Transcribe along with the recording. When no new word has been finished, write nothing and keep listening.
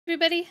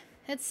Everybody,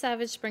 it's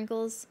Savage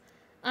Sprinkles.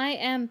 I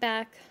am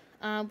back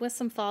with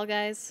some Fall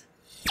Guys.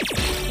 Let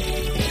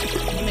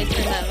me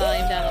turn that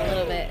volume down a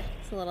little bit.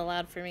 It's a little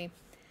loud for me.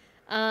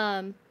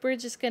 We're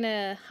just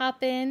gonna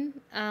hop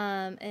in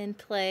and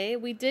play.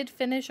 We did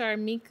finish our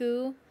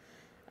Miku,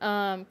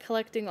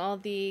 collecting all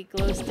the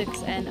glow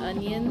sticks and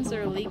onions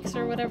or leeks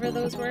or whatever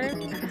those were.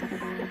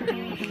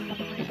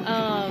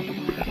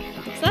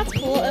 So that's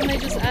cool, and they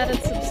just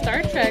added some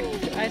Star Trek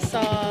I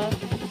saw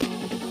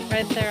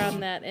right there on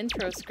that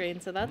intro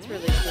screen, so that's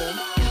really cool.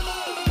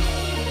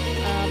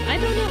 I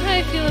don't know how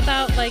I feel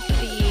about like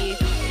the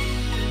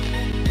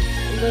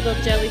little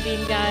jelly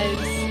bean guys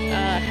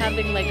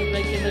having like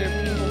regular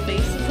people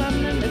faces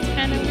on them. It's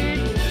kind of weird.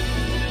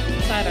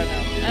 So I don't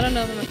know. I don't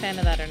know if I'm a fan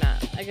of that or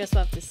not. I guess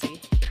we'll have to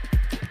see.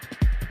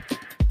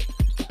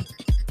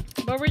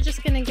 But we're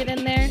just gonna get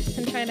in there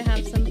and try to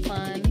have some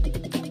fun.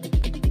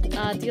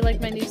 Do you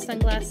like my new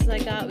sunglasses I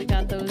got? We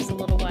got those a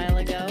little while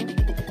ago.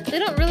 They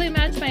don't really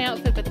match my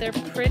outfit, but they're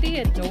pretty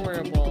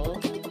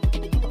adorable.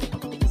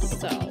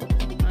 So,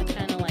 I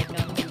kind of like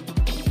them.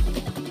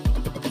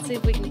 Let's see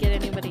if we can get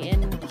anybody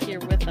in here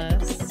with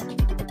us.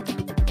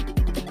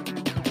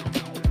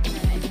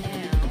 Right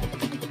now.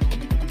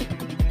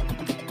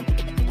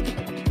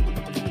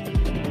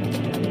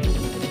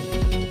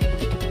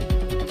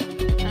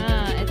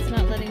 Ah, it's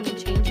not letting me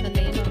change the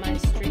name of my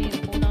stream.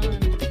 Hold on.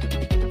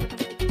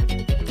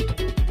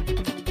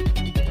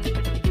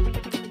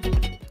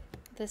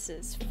 This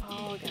is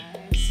Fall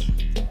Guys.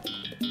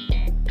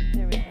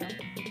 There we go.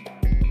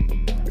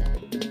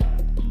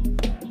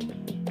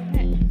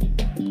 Okay.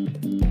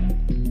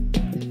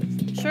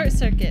 Short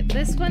circuit.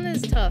 This one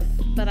is tough,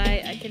 but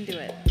I can do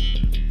it.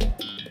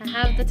 I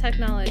have the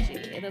technology.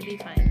 It'll be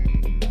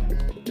fine.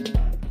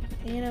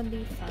 It'll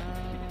be fine.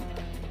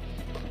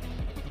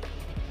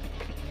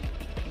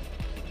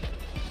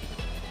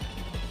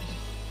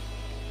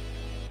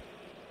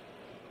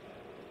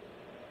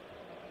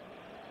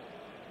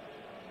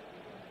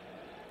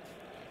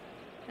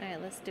 Alright,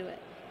 let's do it.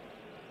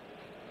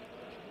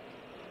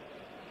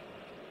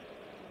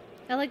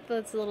 I like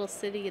this little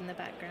city in the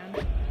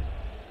background.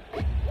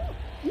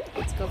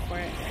 Let's go for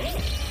it.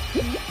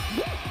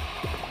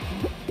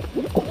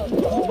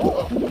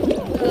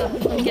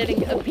 Ugh, I'm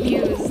getting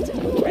abused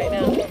right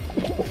now.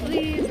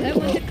 Please, I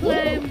want to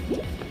climb.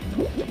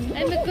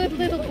 I'm a good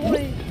little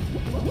boy.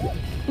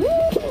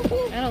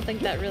 I don't think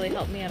that really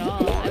helped me at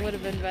all. I would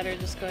have been better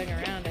just going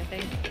around, I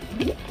think.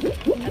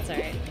 That's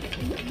alright.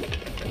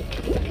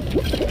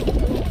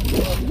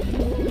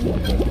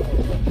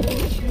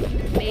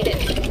 Made it.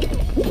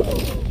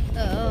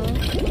 Uh-oh.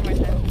 One more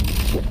time.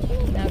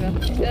 Now go.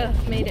 Ugh,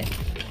 made it.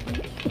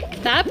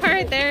 That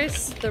part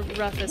there's the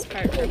roughest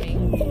part for me.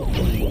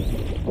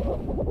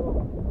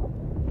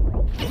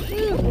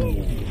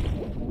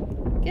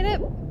 Woo. Get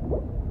up.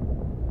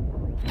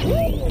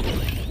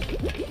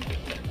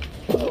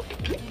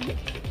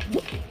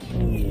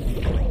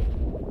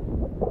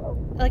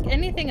 Like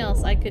anything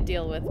else I could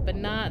deal with, but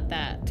not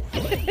that.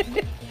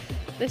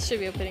 This should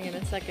be opening in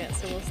a second,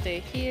 so we'll stay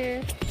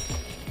here.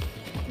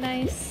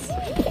 Nice.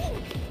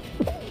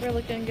 We're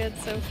looking good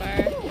so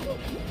far.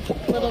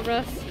 Little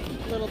rough,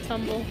 little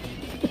tumble.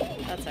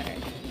 That's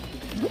alright.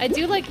 I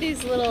do like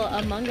these little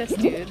Among Us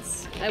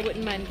dudes. I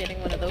wouldn't mind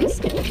getting one of those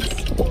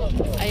skins.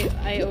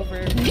 I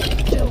over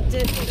jumped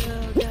it.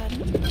 Oh god.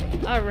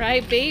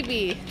 Alright,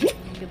 baby.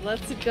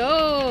 Let's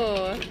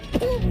go.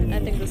 I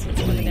think this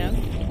one's coming down.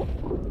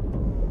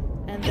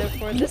 And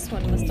therefore this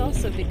one must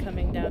also be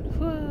coming down.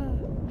 Whoa.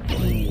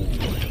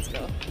 Let's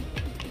go.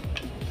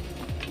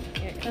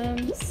 Here it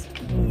comes.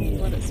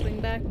 Let it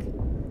swing back.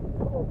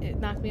 It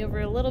knocked me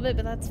over a little bit,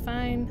 but that's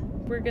fine.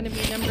 We're gonna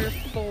be number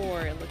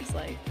 4, it looks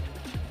like.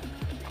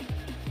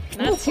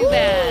 Not too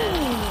bad.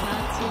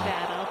 Not too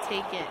bad. I'll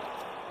take it.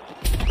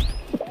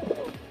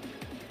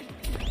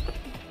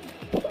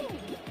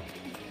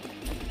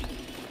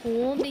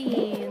 Cool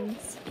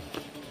beans.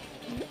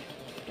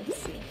 Let's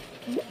see.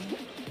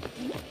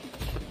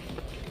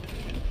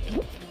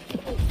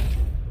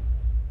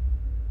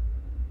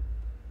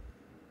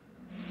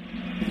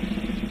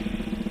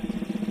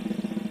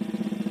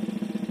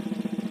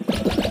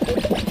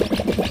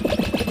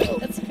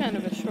 That's kind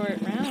of a short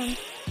round.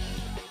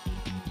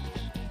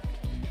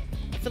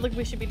 I feel like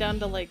we should be down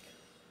to like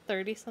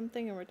 30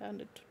 something and we're down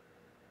to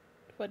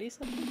 20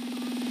 something.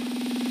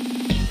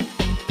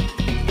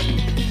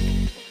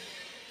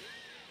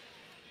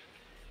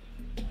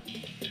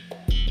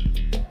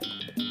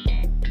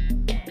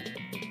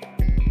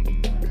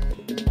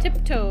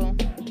 Tiptoe.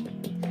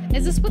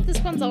 Is this what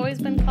this one's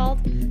always been called?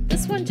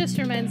 This one just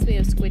reminds me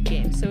of Squid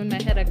Games, so in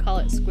my head I call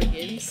it Squid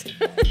Games.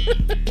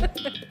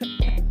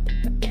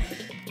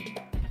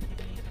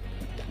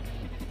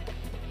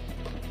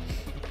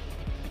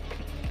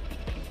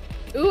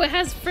 Ooh, it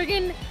has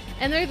friggin'...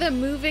 And they're the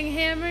moving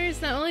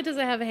hammers. Not only does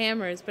it have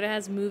hammers, but it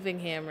has moving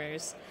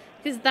hammers.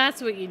 Because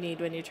that's what you need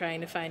when you're trying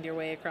to find your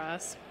way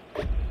across.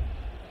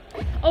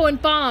 Oh,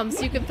 and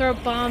bombs! You can throw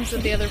bombs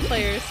at the other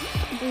players.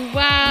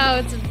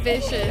 Wow, it's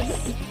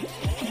vicious.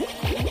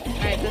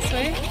 Alright, this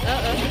way.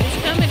 Uh-oh,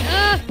 it's coming.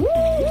 Ah!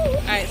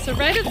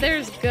 right up there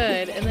is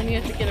good, and then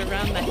you have to get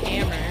around the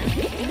hammer.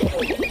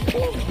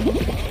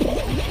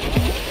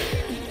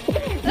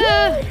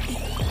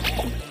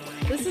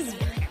 This is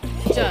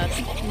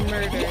just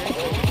murder.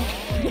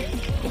 Okay.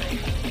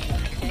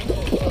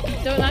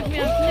 Don't knock me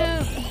off.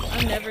 No!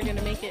 I'm never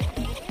gonna make it.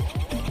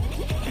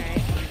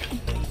 Alright.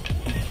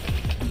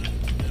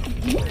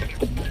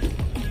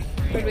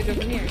 Where do we go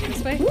from here?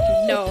 This way?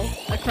 No.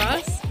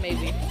 Across?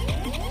 Maybe.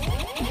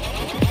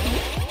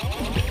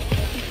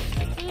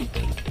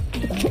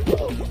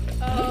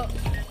 Oh.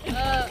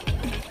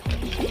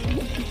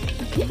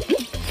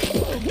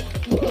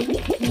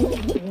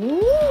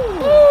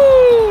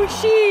 Ooh,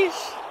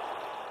 sheesh.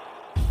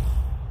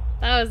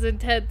 That was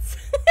intense.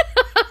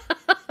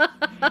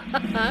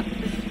 That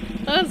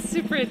was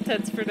super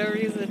intense for no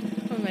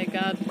reason. Oh my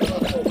god.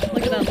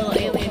 Look at that little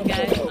alien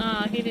guy.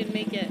 Aw, he didn't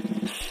make it.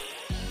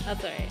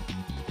 That's alright.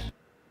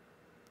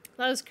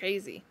 That was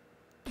crazy.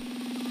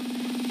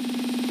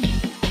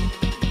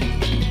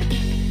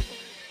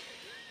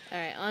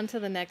 Alright, on to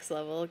the next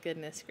level.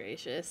 Goodness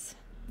gracious.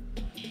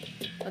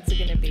 What's it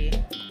gonna be?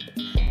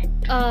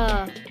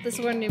 This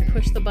is when you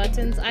push the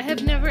buttons. I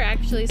have never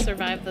actually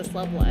survived this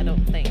level, I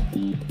don't think.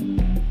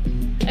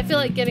 I feel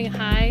like getting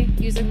high,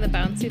 using the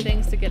bouncy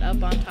things to get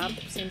up on top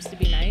seems to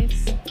be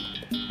nice.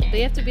 But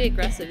you have to be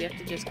aggressive, you have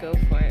to just go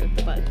for it with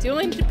the buttons. You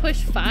only need to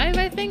push 5,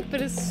 I think,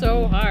 but it's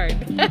so hard.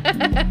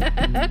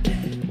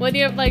 When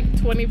you have like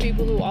 20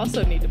 people who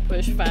also need to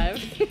push 5.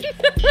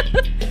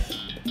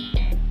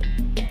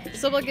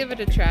 So we'll give it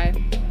a try.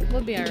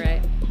 We'll be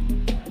alright.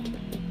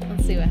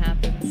 Let's see what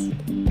happens.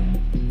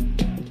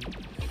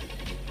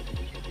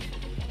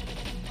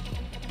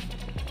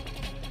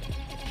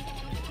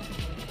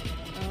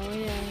 Oh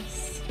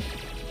yes.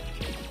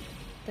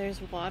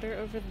 There's water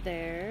over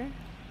there.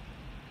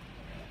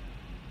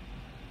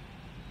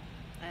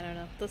 I don't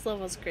know. This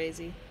level's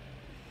crazy.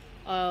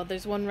 Oh,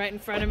 there's one right in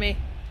front of me.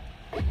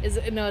 Is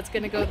it? No, it's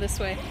gonna go this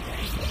way.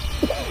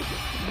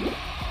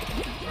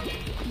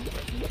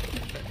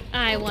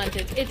 I want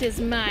it. It is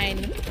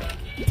mine.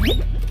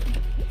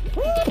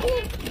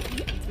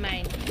 It's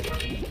mine.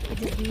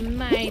 It is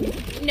mine.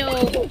 No.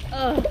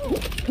 Ugh.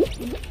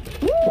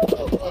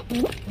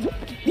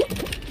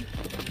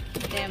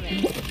 Damn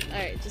it.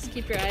 Alright, just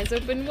keep your eyes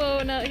open.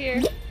 Whoa, not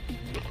here.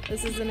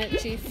 This isn't it,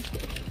 Chief.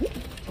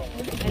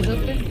 Eyes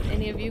open?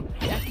 Any of you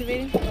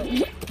activating?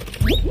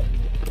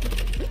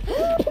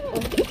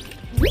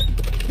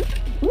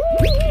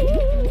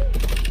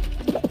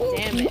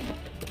 Damn it.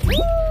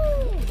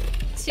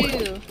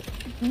 2.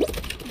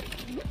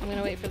 I'm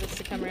gonna wait for this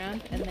to come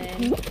around, and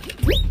then...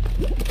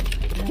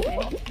 Okay,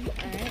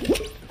 alright.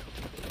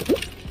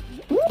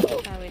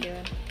 How are we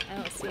doing? I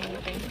don't see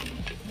anything.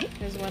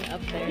 There's one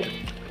up there,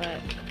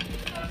 but...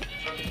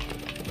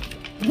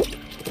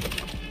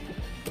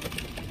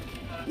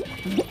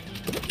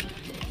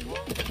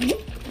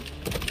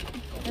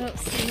 I don't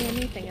see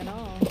anything at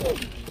all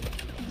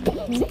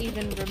to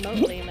even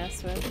remotely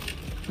mess with.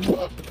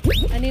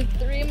 I need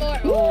 3 more.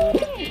 Oh.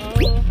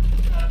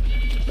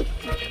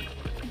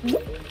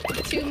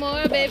 2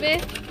 more,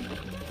 baby.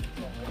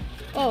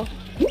 Oh.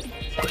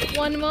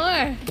 1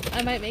 more.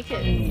 I might make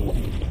it.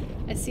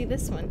 I see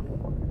this one.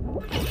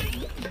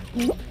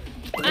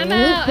 I'm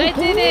out. I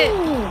did it.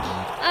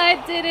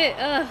 I did it.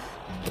 Ugh.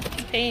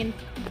 It's pain.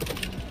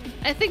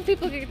 I think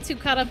people get too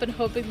caught up in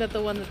hoping that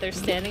the one that they're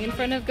standing in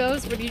front of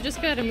goes, but you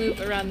just gotta move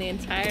around the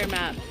entire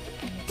map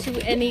to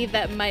any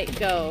that might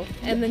go,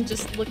 and then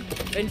just look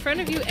in front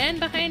of you and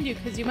behind you,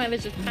 because you might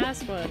have just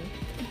passed one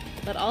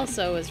that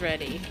also is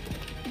ready.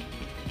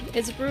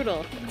 It's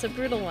brutal. It's a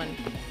brutal one.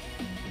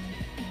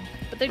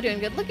 But they're doing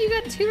good. Look, you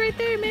got 2 right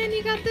there, man.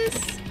 You got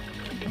this.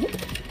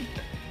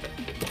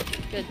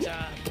 Good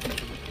job.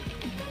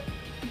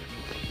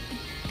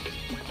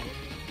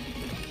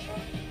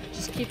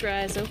 Just keep your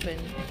eyes open.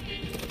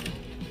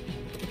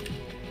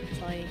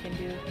 That's all you can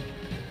do.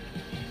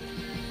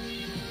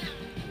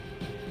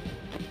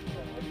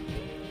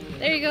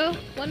 There you go.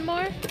 1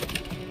 more.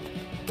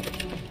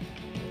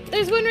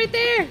 There's one right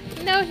there!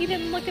 No, he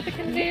didn't look at the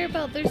conveyor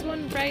belt. There's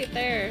one right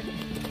there.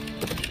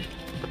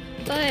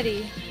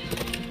 Buddy.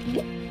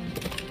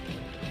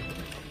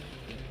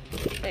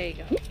 There you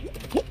go.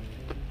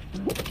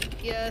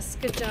 Yes,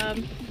 good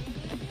job.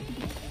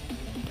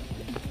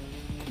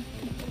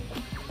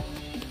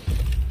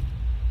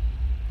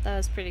 That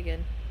was pretty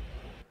good.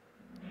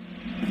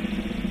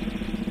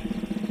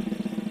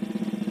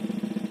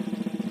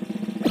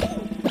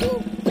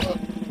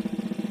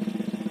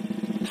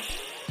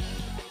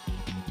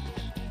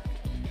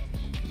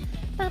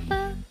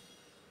 Papa.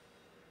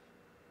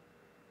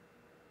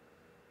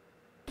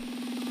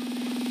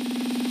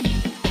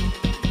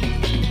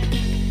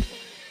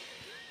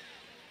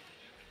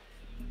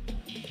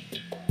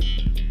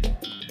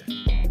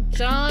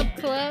 Jump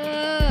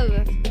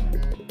Club!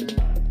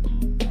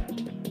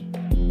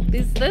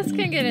 This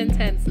can get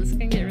intense. This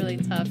can get really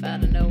tough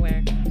out of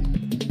nowhere.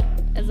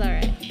 It's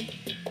alright.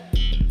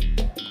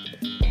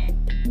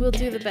 We'll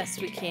do the best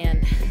we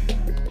can.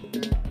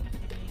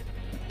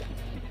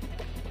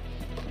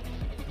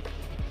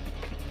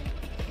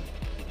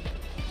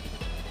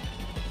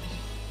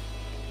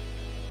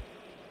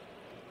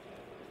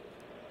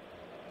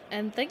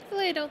 And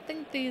thankfully I don't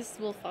think these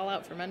will fall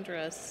out from under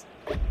us,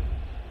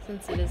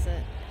 since it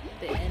isn't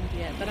the end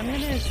yet. But I'm gonna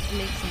make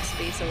some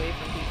space away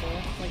from people.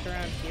 Like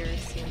around here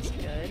seems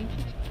good.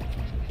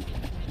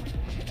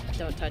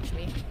 Don't touch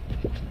me.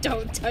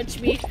 Don't touch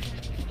me!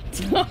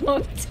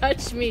 Don't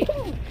touch me!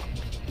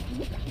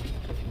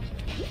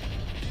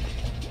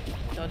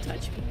 Don't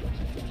touch me.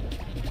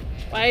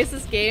 Why is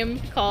this game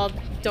called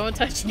Don't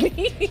Touch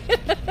Me?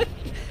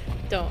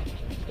 Don't.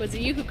 Was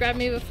it you who grabbed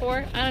me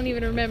before? I don't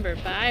even remember,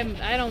 but I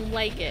don't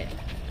like it.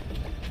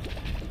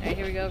 Alright,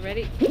 here we go.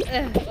 Ready?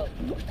 Ugh.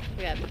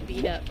 We got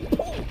beat up.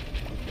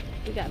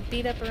 We got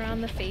beat up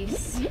around the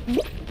face.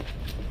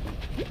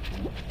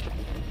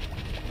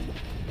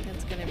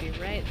 That's gonna be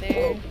right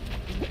there.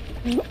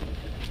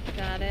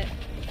 Got it.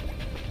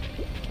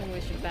 I think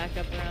we should back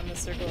up around the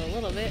circle a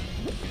little bit.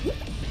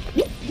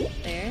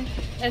 There.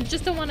 And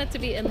just don't want it to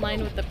be in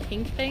line with the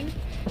pink thing,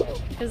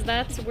 because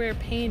that's where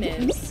pain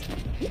is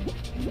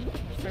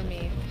for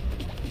me.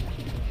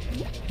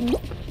 We're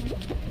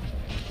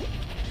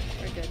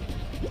good.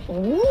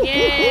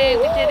 Yay!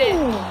 We did it!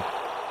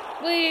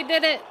 We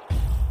did it!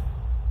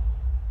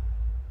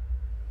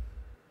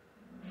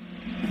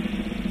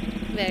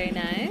 Very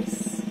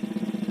nice.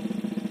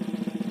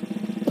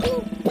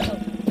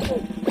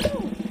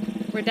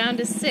 We're down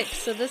to 6,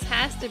 so this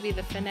has to be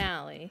the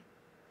finale.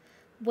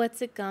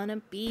 What's it gonna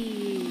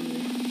be?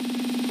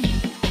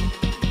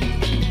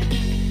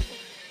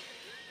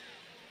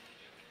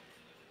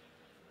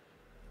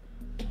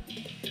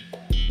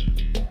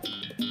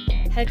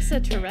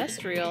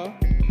 Hexaterrestrial.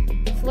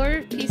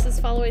 Floor pieces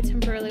fall away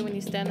temporarily when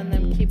you stand on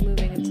them. Keep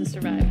moving and to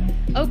survive.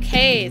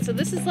 Okay, so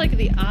this is like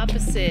the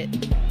opposite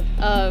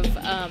of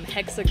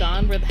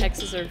hexagon, where the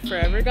hexes are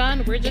forever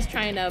gone. We're just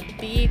trying to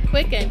be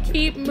quick and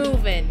keep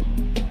moving.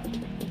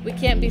 We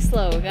can't be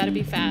slow. We gotta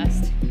be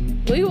fast.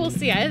 We will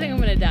see. I think I'm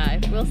gonna die.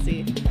 We'll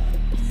see.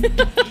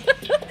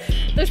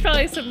 There's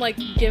probably some like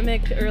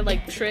gimmick or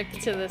like trick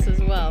to this as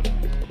well.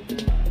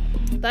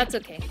 That's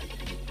okay.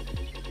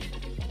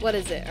 What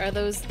is it? Are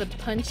those the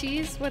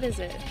punchies? What is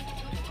it?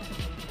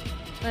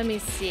 Let me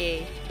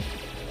see.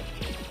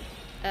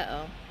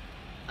 Uh-oh.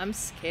 I'm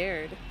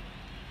scared.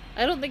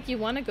 I don't think you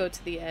want to go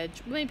to the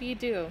edge. Maybe you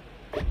do.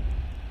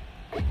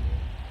 I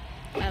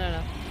don't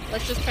know.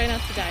 Let's just try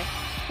not to die.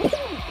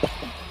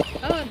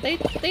 Oh, they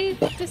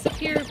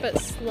disappear, but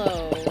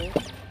slow.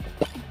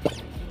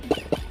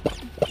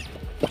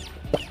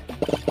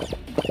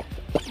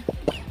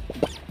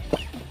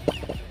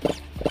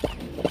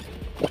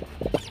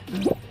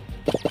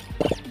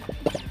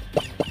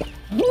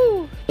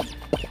 Woo!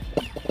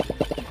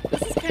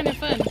 This is kind of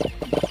fun.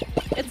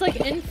 It's like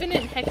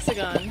infinite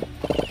hexagon,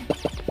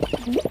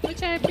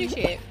 which I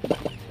appreciate.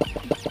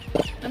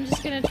 I'm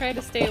just gonna try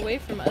to stay away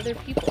from other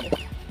people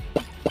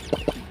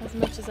as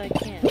much as I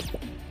can.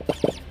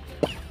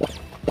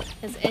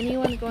 Is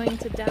anyone going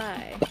to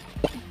die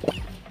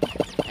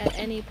at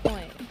any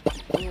point?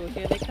 Ooh,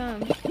 here they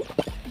come.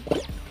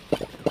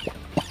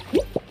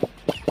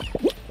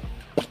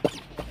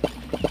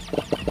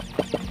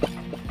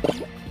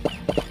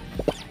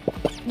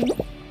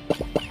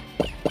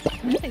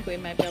 I think we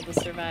might be able to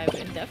survive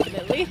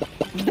indefinitely.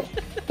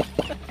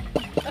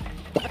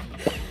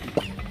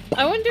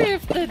 I wonder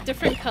if the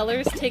different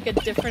colors take a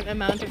different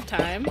amount of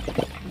time.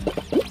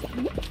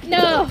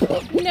 No!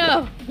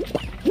 No!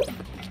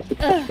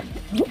 Ugh.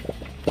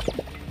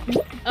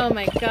 Oh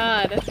my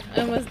god,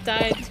 I almost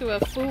died to a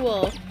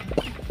fool.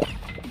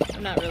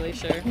 I'm not really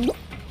sure.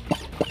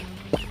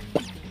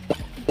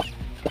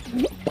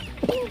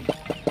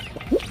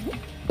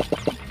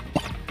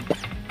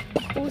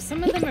 Oh,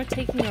 some of them are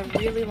taking a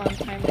really long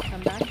time to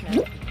come back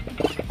now.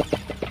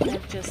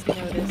 I've just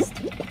noticed.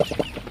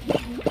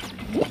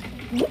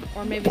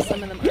 Or maybe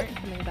some of them aren't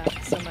coming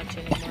back so much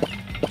anymore.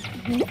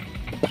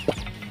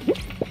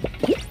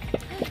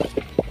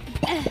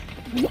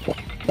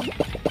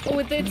 Oh,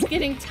 it's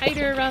getting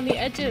tighter around the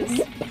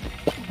edges.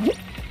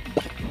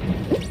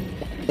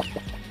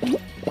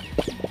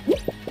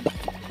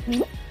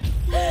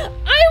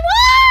 I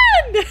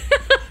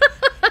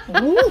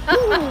won!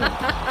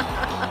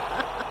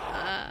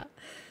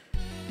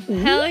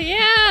 Hell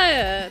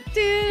yeah!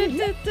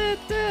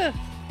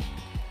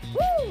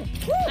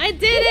 I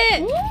did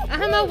it!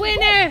 I'm a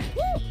winner!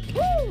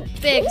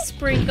 Big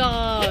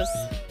sprinkles!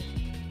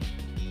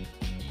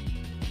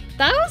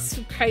 That was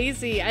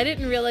crazy. I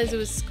didn't realize it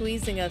was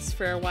squeezing us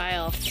for a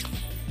while.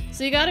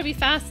 So you gotta be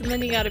fast and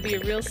then you gotta be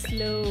real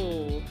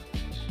slow.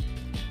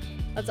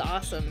 That's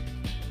awesome.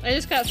 I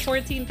just got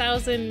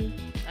 14,000,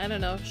 I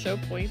don't know, show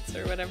points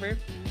or whatever.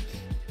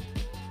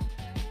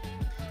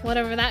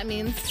 Whatever that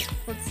means.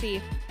 Let's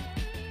see.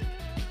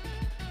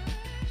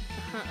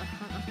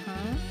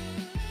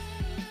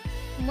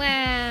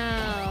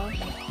 Wow.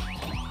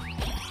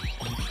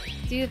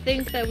 Do you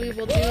think that we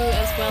will do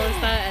as well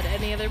as that at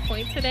any other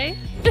point today?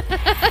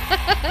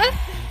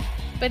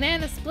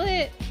 Banana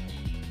split.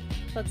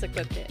 Let's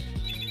equip it.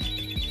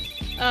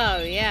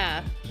 Oh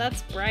yeah,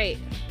 that's bright.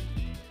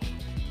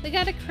 We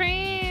got a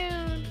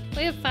crown.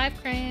 We have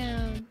 5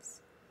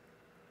 crowns.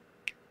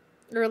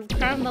 Or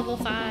crown level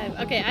 5.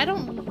 Okay, I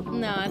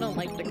don't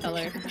like the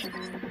color.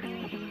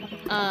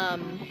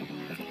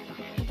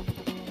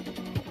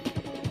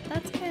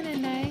 That's kind of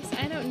nice.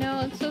 I don't know.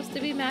 I'm supposed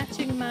to be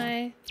matching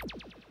my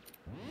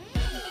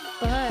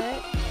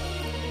butt.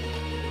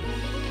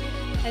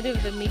 I do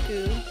have the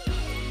Miku.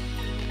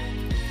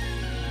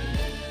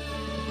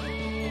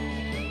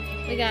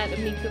 We got a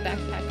Miku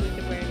backpack we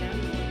could wear now.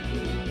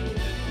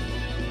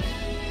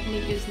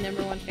 Miku's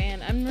 #1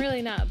 fan. I'm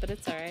really not, but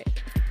it's alright.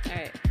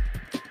 Alright.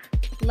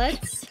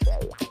 Let's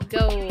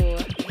go.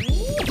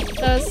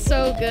 That was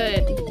so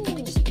good.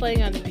 Just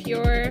playing on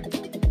pure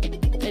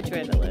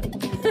adrenaline.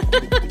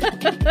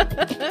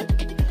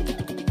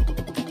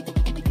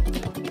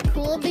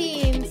 Cool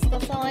beans.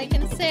 That's all I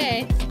can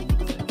say.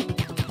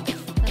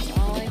 That's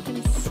all I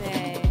can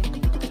say.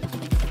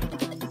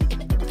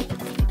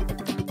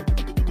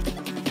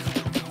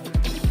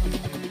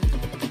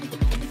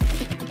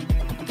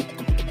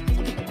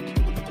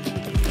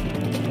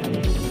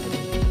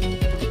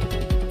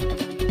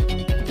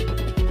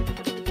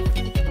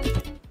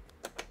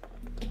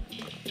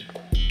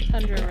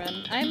 Tundra Run.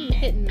 I'm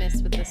hit and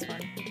miss with this one.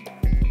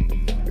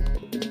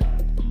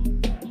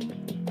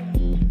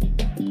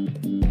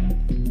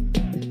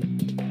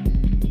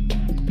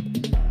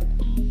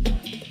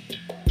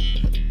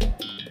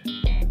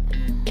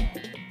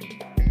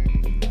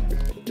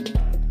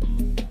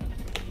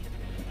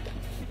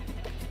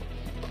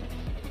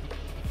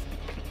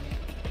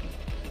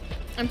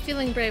 I'm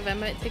feeling brave. I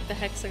might take the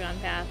hexagon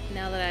path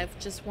now that I've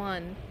just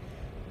won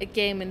a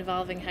game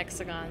involving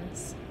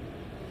hexagons.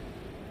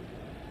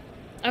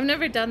 I've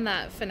never done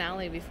that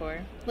finale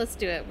before. Let's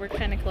do it. We're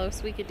kind of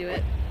close. We could do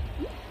it.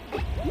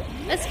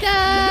 Let's go!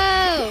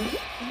 Ah,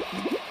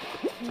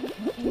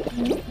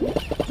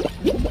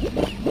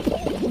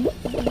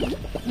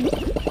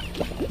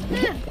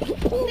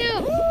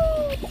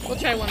 no! We'll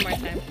try one more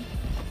time.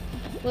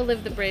 We'll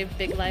live the brave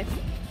big life.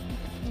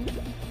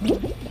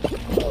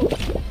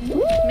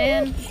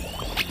 Man.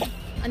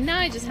 And now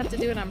I just have to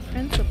do it on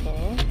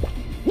principle.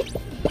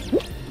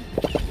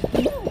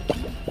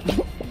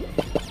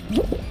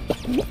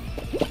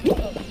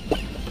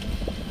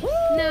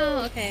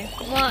 No, okay.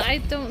 Well,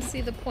 I don't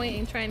see the point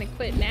in trying to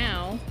quit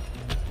now.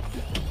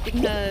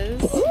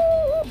 Because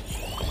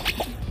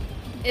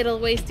it'll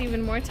waste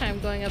even more time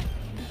going up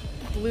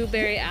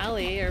Blueberry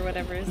Alley or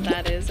whatever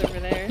that is over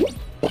there.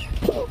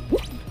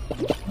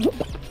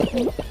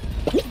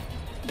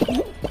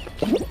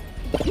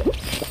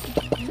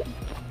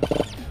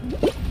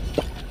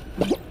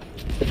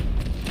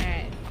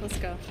 Alright, let's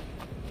go.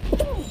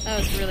 That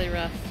was really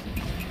rough.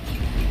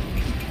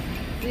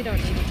 We don't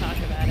need to talk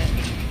about it.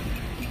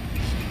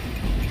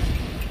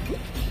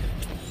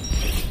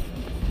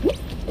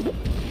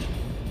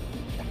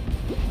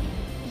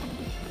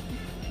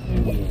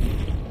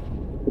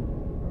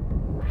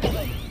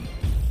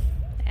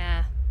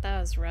 Ah, that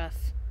was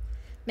rough.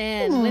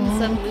 Man, win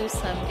some, lose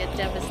some, get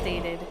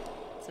devastated.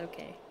 It's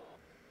okay.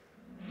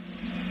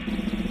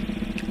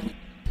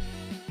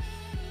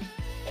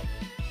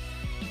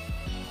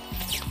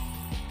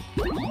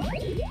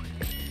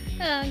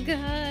 Oh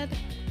god.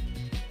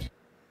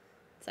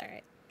 It's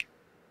alright.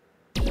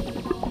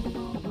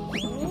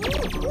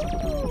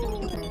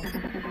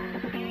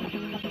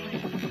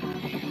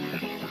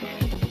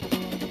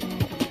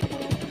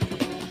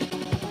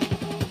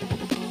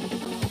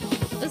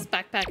 This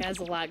backpack has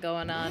a lot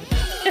going on.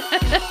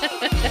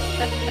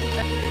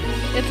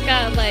 It's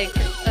got like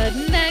a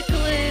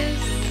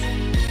necklace,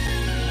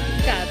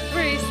 it's got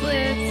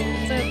bracelets,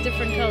 it's got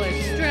different colored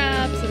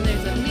straps, and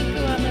there's a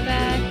Miku on the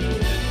back.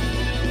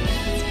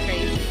 It's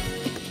crazy.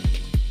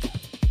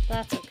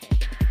 That's okay.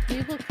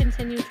 We will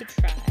continue to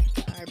try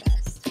our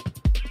best.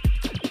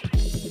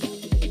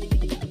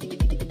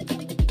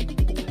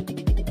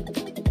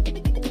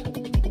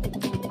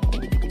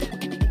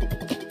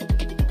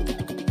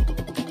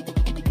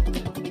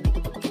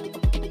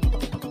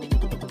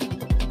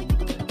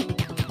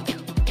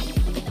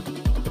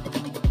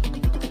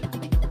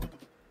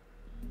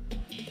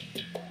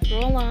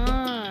 Roll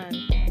on.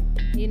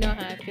 You know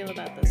how I feel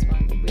about this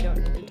one. We don't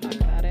need to talk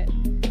about it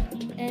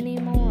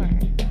anymore.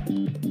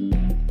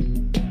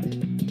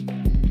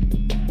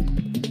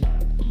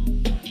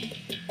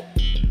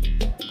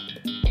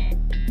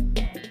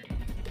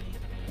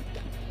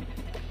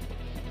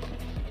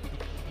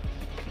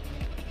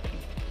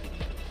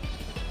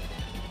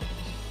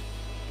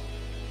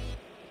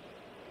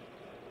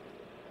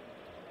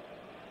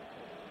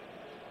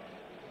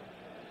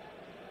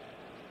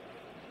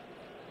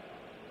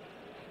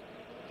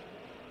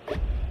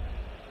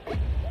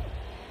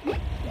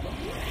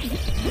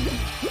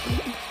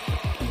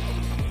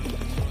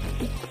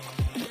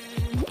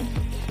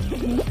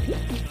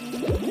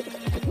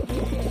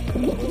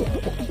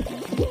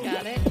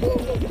 Got it.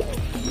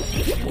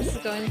 This is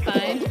going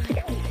fine.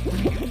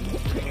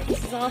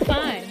 This is all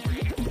fine.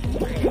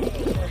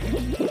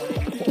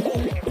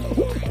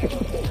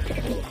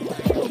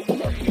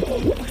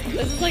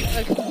 This is like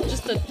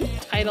just a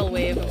tidal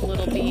wave of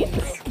little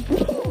beans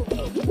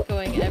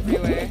going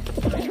everywhere.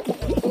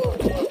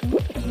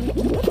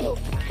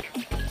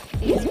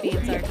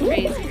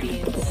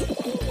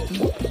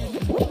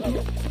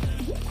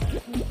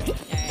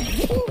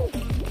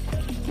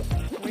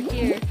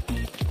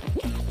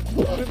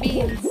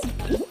 beans.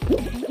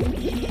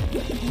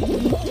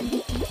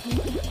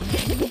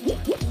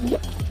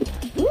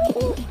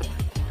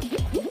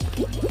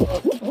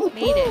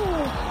 Made it.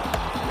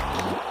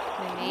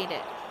 We made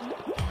it.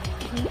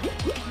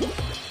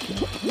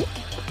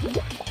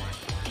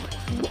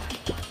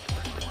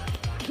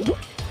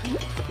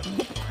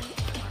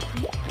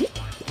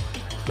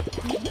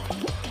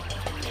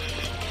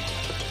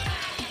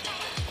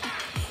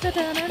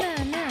 Da-da-da-da-da.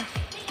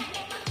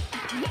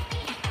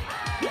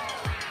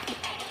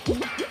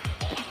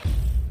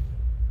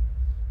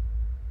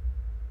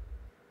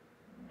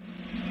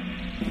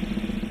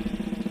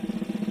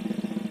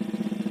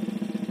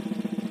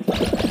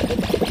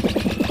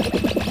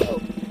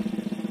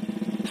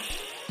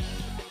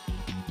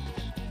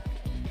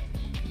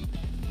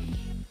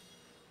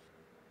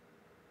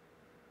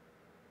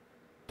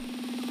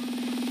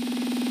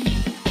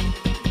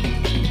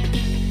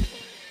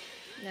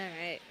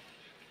 Alright.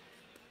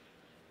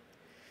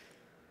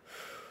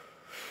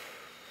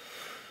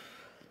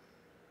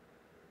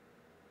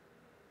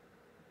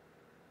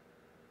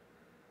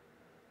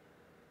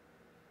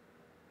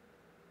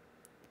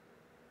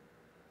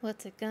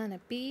 What's it gonna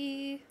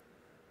be?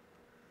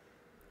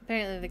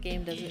 Apparently the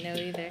game doesn't know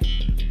either.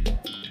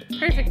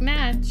 Perfect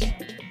match!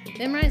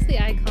 Memorize the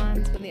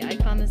icons. When the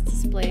icon is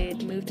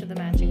displayed, move to the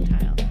matching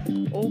tile.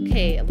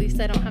 Okay, at least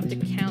I don't have to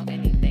count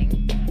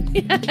anything.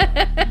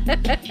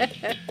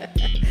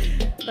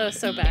 That was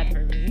so bad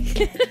for me.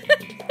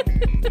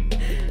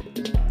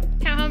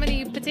 Count how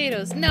many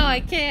potatoes. No,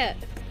 I can't.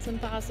 It's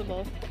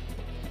impossible.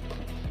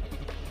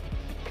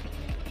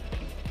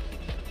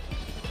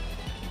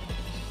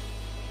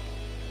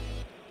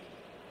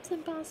 It's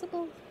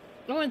impossible.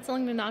 Oh, it's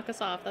telling to knock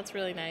us off. That's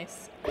really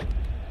nice.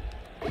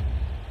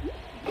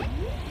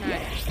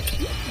 Alright.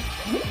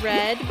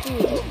 Red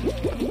boot.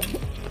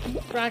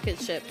 Rocket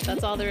ship.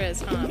 That's all there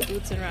is, huh?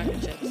 Boots and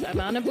rocket ships. I'm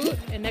on a boot,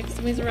 and next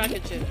to me is a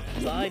rocket ship.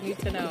 That's all I need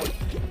to know.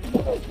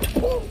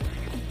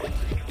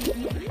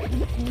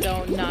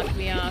 Don't knock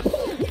me off.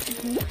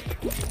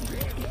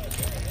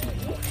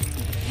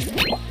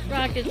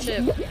 Rocket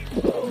ship.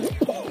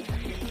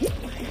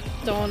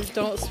 Don't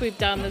sweep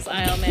down this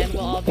aisle, man.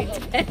 We'll all be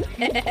dead.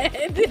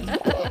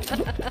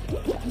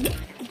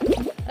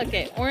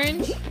 Okay,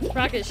 orange,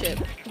 rocket ship,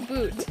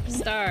 boot,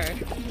 star.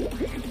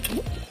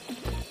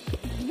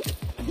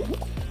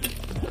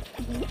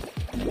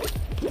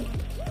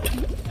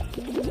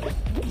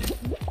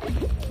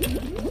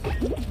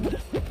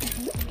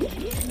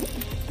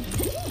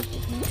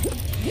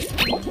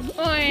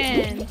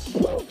 Orange.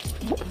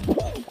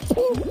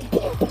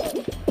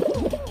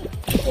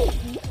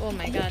 Oh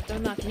my god,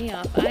 don't knock me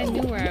off. I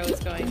knew where I was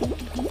going.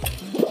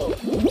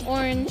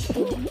 Orange,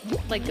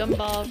 like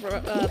gumball,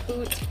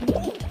 boot,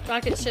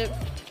 rocket ship,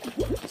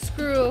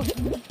 screw,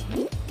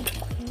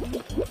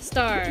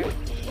 star.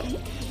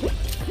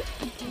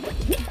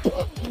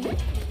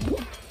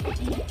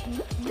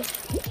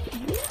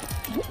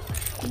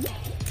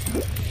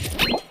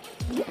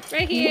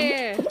 Right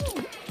here.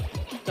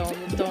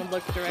 Don't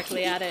look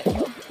directly at it.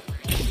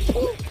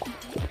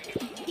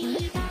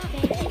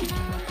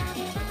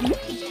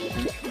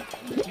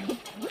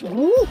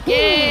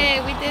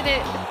 Yay, we did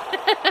it.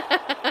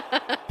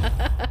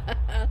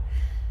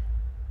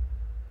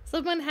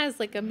 Someone has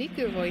like a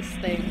Miku voice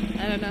thing.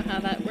 I don't know how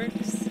that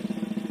works.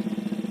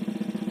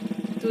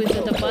 Is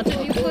it a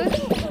button you push?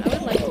 I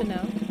would like to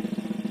know.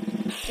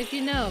 If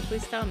you know,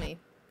 please tell me.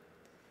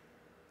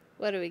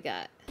 What do we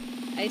got?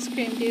 Ice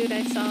cream dude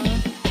I saw.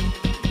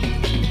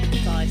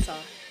 That's all I saw.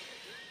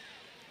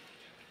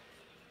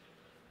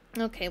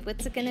 Okay,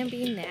 what's it gonna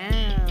be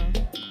now?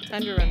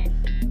 Time to run.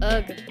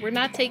 Ugh, we're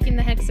not taking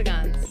the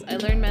hexagons. I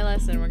learned my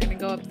lesson. We're gonna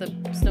go up the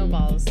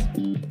snowballs.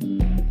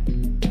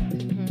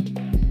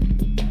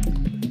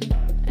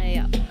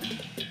 Yeah.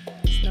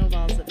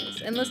 Snowballs it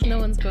is. Unless no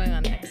one's going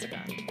on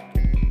hexagon.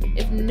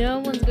 If no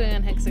one's going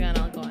on hexagon,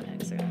 I'll go on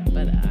hexagon.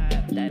 But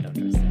I don't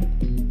trust it.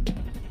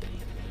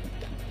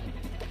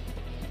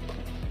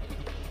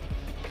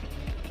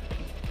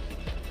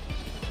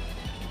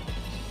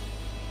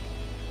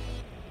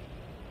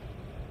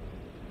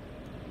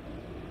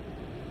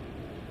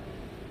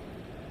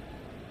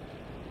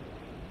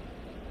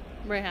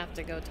 We have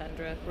to go,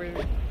 Tundra.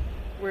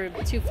 We're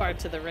too far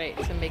to the right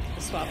to make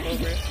the swap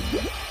over.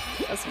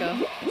 Let's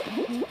go.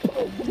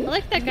 I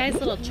like that guy's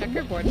little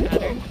checkerboard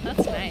pattern.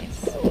 That's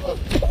nice.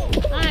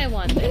 I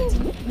want it.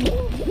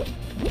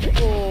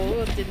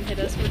 Oh, it didn't hit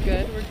us. We're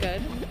good. We're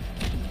good.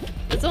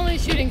 It's only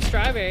shooting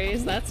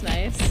strawberries. That's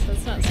nice.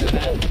 That's not so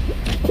bad.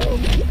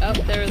 Oh,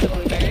 there was a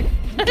blueberry.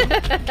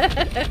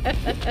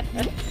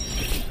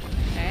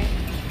 Alright.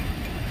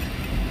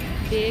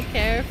 Be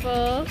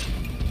careful.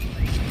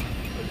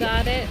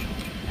 Got it.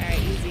 Alright,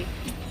 easy.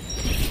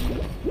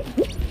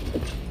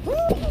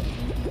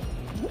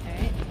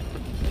 Alright.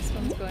 This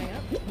one's going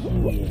up.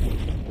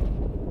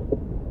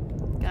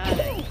 Got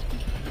it.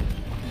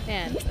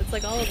 Man, it's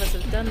like all of us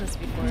have done this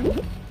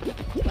before.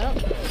 Well,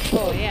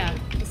 oh yeah.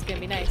 This is gonna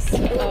be nice.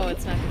 Oh,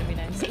 it's not gonna be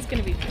nice. It's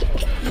gonna be fine.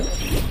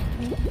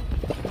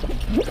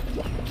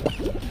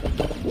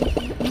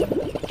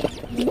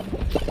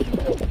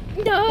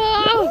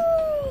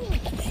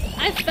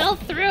 I fell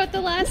through at the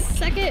last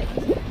second.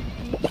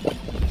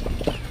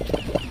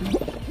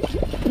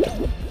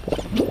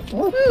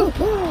 Woo.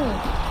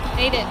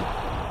 Made it.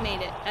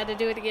 Made it. Had to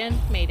do it again.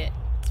 Made it.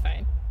 It's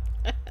fine.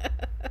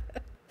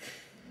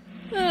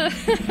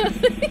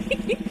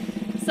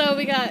 So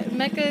we got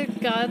Mecha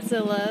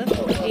Godzilla,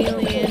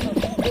 Alien,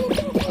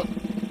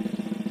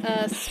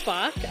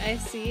 Spock, I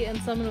see,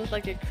 and someone with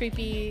like a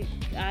creepy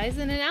eyes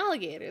and an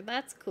alligator.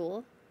 That's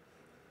cool.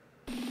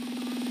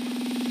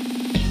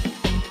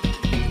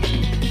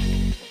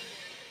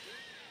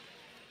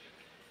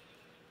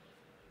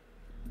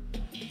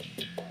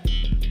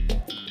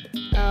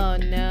 Oh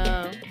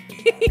no.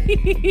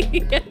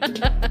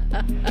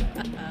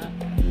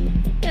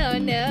 Oh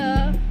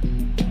no.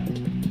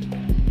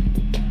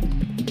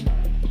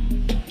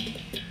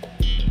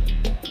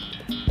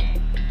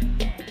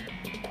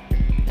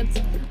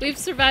 We've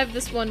survived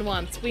this one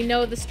once. We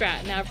know the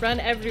strat. Now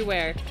run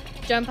everywhere.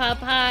 Jump up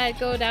high,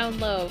 go down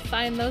low.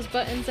 Find those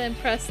buttons and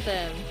press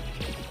them.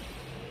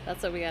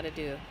 That's what we gotta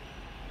do.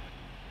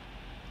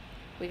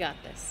 We got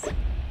this.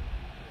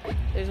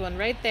 There's one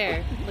right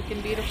there.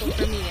 Looking beautiful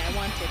for me. I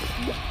want it.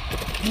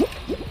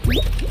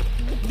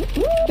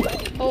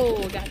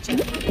 Oh, gotcha.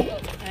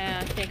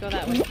 Ah, can't go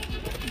that way.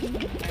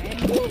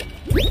 Alright.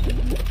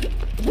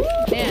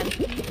 Man.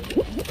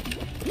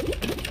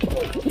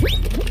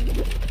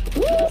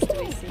 What else do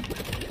we see?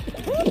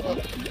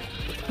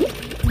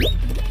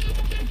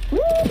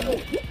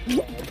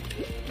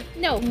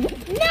 No!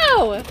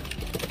 No!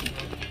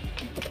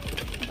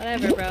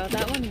 Whatever, bro.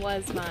 That one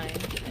was mine.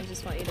 I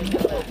just want you to know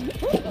that.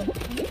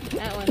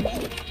 That one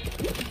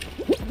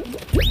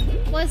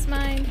was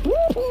mine.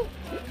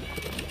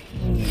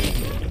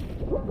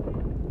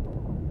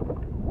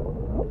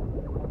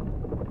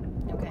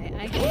 Okay,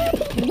 I can't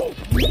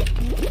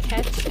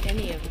catch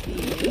any of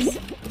these.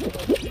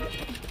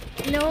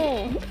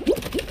 No!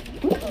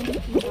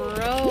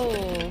 Bro.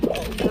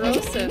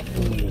 Broseph.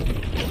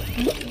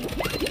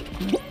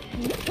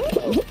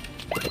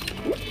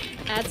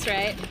 That's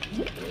right.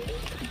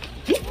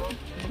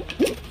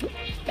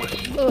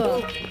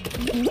 Ugh.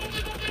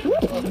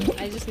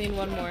 I just need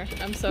one more.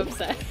 I'm so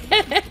upset.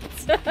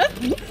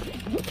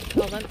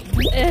 Hold on.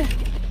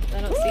 I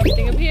don't see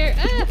anything up here.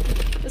 Ah!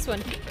 This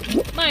one.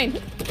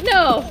 Mine.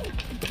 No!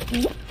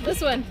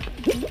 This one.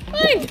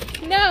 Mine!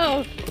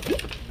 No!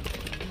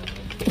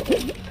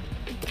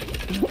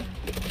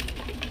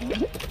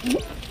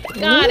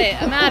 Got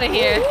it. I'm out of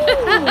here.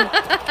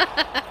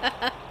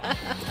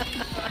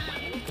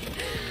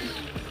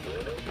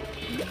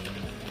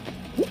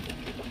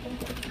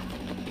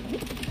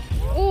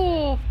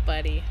 Oh,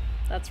 buddy.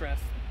 That's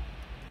rough.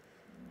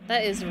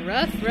 That is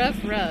rough,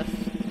 rough, rough.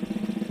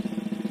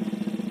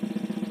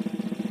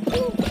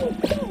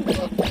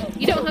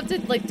 You don't have to,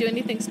 like, do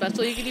anything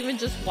special. You can even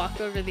just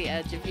walk over the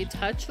edge. If you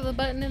touch the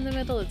button in the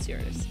middle, it's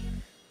yours.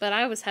 But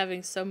I was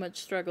having so much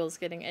struggles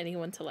getting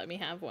anyone to let me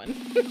have one.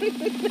 It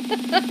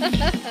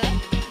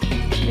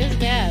was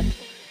bad.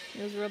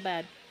 It was real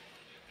bad.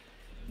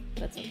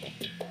 That's okay.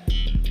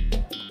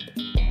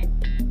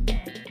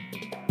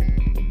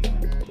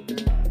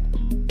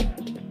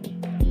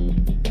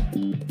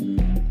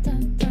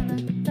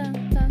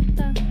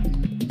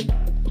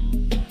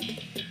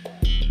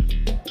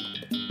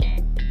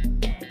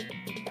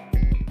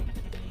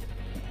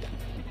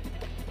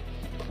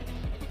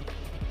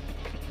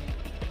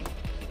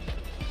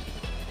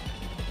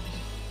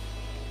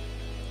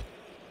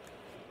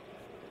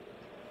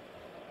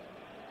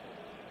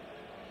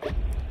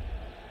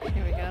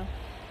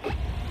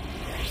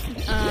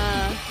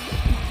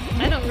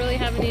 I don't really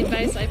have any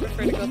advice. I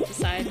prefer to go up the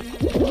side.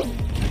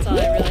 That's all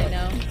I really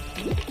know.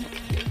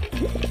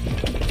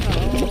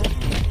 Oh.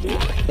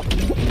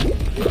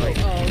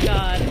 Oh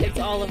god, it's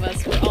all of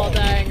us. We're all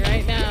dying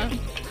right now.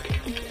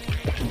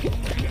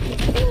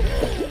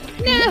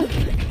 No!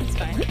 It's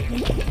fine.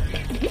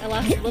 I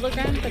lost a little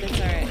ground, but it's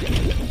alright.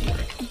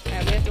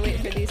 Alright, we have to wait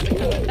for these to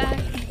come back.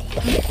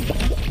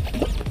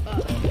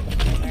 Oh,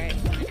 it's alright.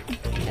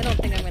 I don't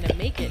think I'm gonna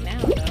make it now,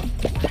 though.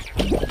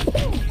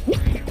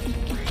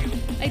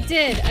 I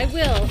did. I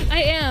will.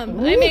 I am.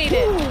 I made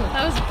it.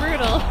 That was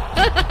brutal.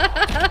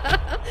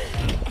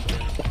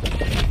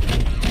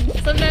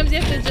 Sometimes you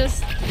have to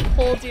just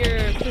hold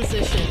your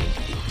position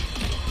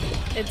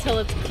until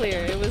it's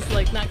clear. It was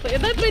like not clear.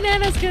 That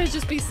banana's gonna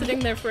just be sitting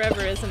there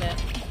forever, isn't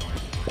it?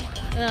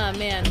 Oh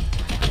man.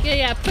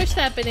 Yeah, push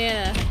that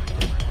banana.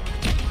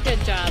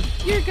 Good job.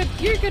 You're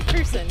a good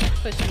person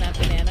pushing that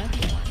banana.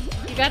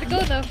 You gotta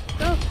go though.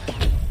 Go.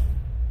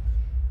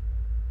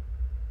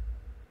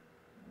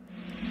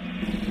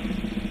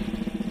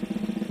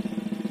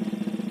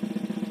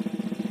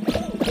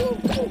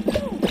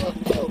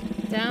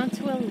 Down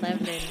to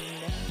 11.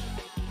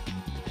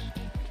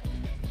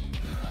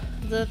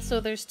 So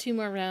there's 2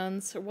 more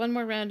rounds, or 1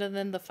 more round and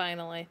then the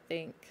final, I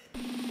think.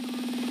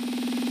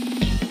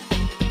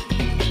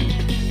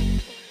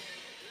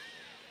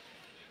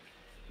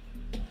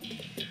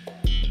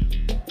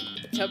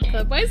 Jump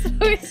Club? Why is it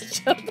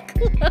always Jump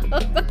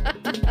Club?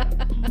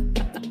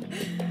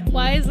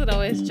 Why is it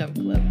always Jump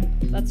Club?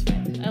 That's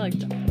fine. I like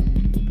Jump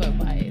Club. But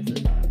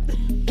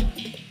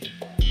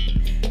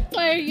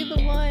Why are you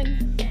the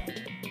one?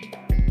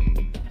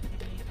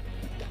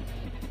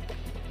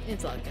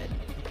 It's all good.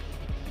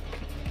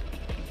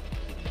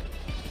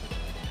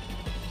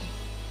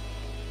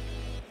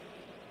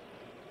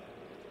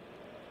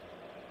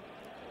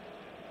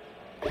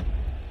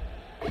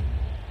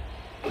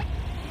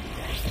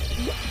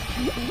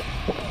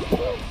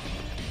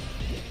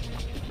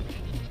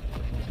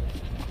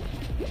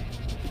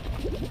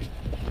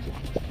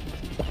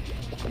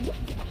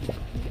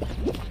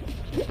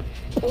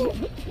 Alright,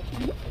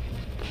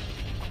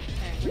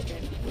 we're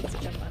good. Let's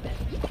jump on it.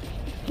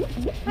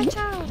 Watch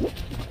out!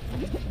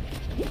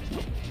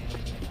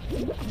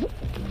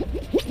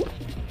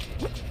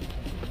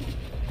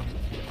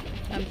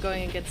 I'm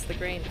going against the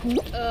grain.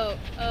 Oh.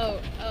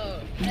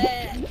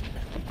 Okay.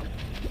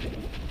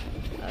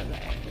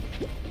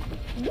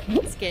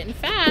 It's getting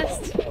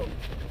fast.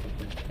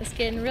 It's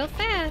getting real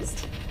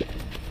fast.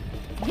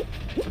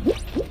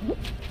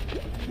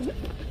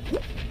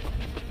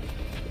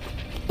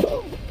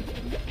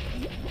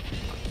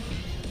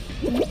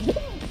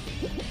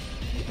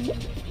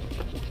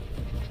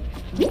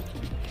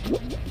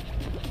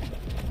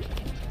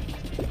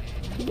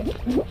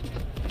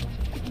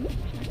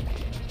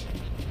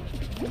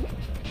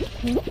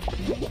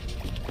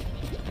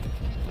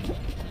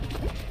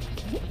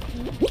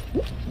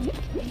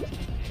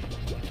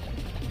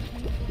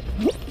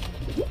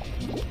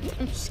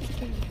 I'm just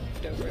getting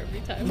knocked over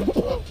every time.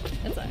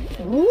 That's alright.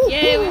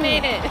 Yay, we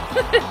made it!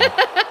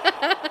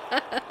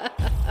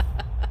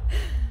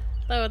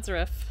 That was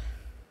rough.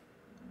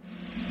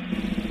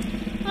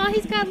 Oh,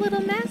 he's got a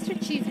little Master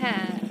Chief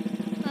hat.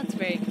 That's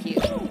very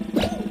cute.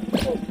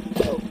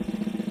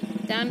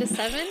 Down to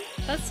 7?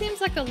 That seems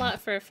like a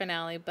lot for a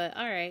finale, but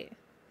alright.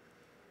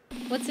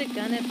 What's it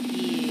gonna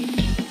be?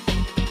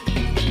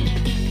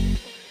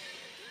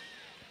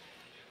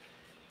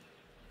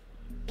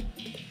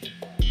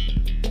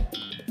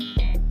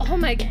 Oh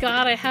my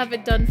god, I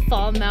haven't done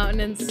Fall Mountain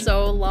in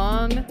so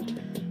long.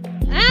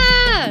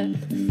 Ah!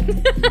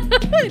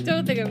 I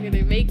don't think I'm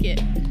gonna make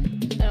it.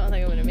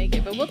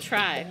 But we'll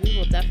try. We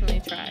will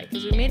definitely try.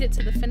 Because we made it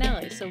to the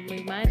finale, so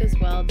we might as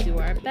well do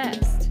our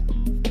best.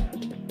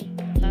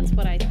 That's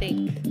what I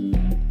think.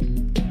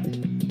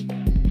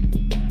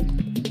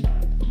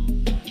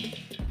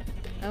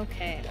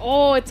 Okay.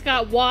 Oh, it's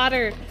got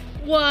water.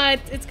 What?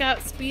 It's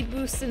got speed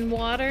boosts and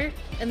water,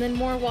 and then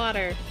more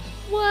water.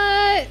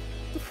 What?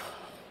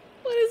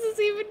 What does this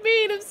even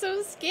mean? I'm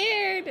so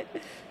scared.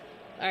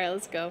 Alright,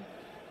 let's go.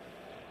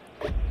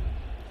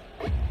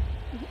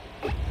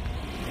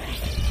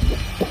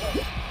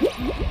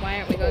 Why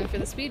aren't we going for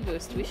the speed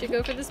boost? We should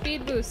go for the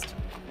speed boost.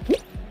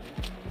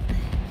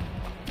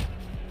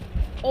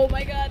 Oh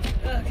my god.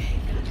 Okay.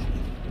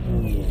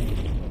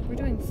 We're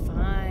doing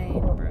fine,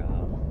 bro.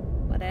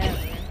 Whatever.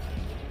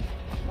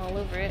 I'm all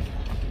over it.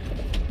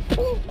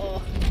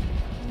 Oh.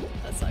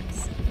 That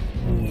sucks.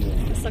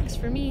 That sucks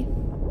for me.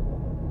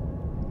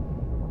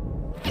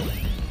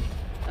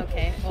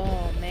 Okay.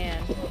 Oh,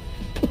 man.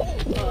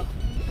 Oh.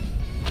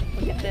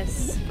 Look at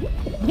this.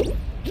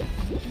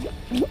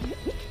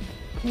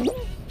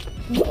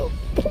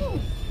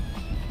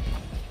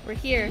 We're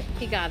here.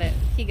 He got it.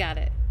 He got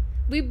it.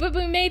 But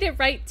we made it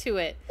right to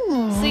it.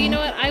 So you know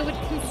what? I would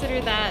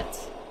consider that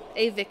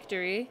a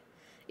victory.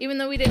 Even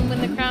though we didn't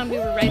win the crown, we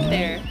were right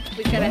there.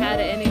 We could have had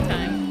it any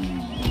time.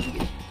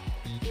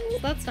 So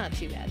that's not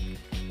too bad.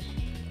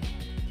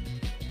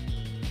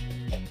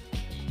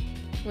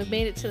 We've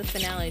made it to the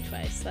finale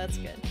twice. That's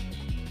good.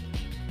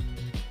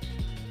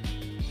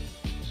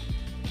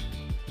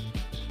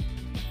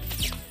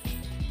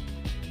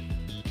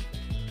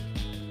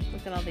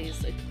 Look at all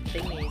these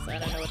thingies. I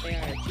don't know what they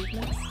are.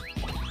 Achievements?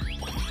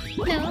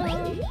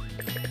 No!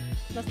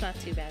 That's not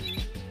too bad.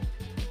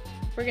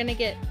 We're gonna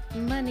get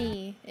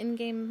money.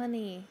 In-game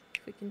money.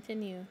 If we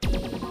continue.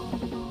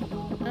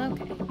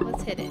 Okay,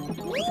 let's hit it.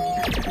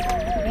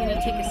 I'm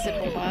gonna take a sip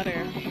of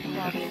water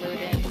while we load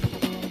in.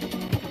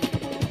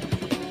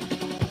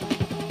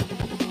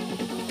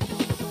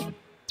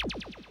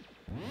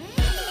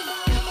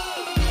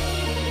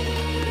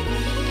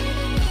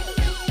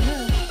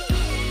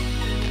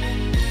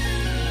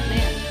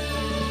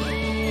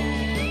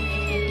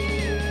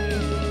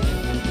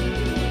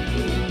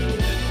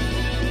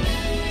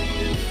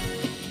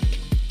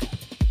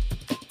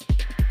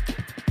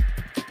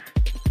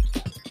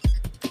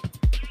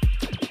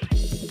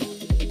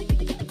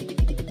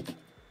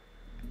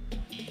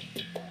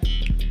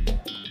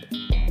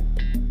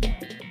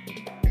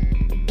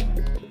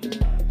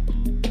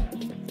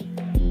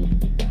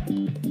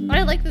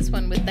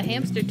 One with the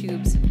hamster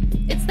tubes.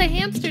 It's the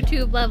hamster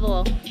tube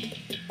level.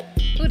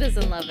 Who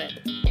doesn't love it?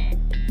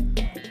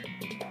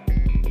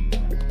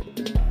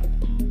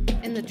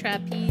 And the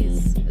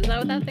trapeze. Is that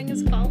what that thing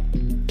is called?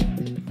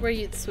 Where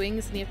it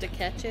swings and you have to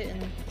catch it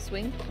and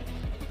swing?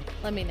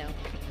 Let me know.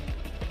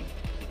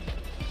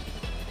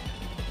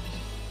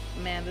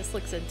 Man, this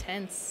looks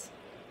intense.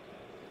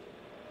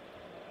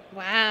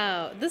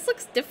 Wow, this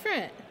looks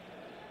different.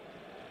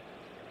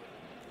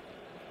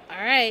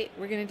 Alright,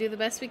 we're gonna do the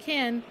best we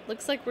can.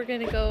 Looks like we're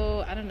gonna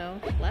go, I don't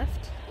know,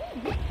 left? I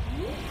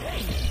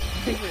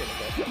think we're gonna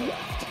go for the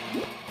left.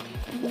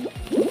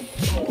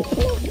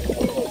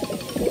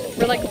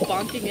 We're like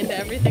bonking into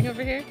everything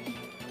over here.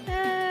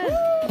 Nah,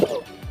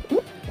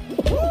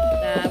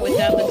 went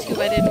down the tube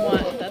I didn't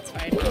want. That's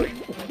fine.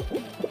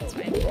 That's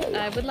fine.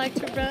 I would like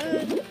to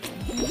run.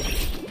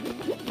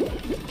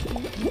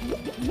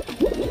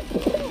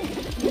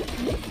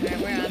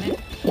 Alright, we're on it.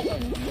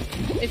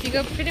 If you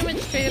go pretty much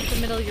straight up the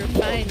middle, you're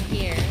fine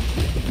here.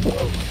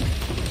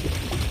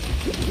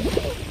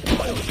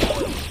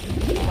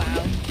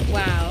 Wow.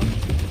 Wow.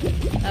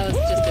 That was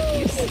just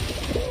abuse.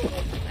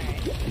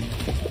 Alright.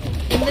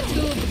 In the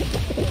tube!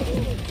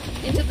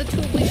 Into the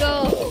tube we go!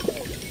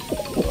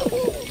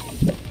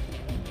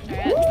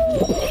 Alright.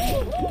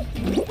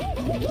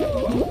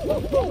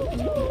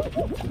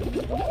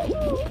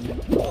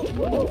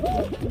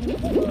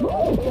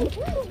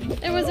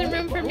 There wasn't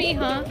room for me,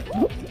 huh?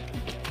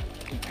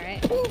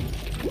 Alright.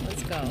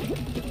 Let's go.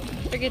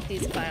 Forget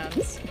these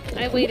clowns.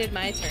 I waited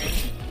my turn.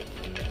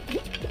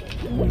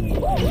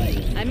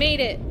 I made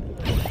it!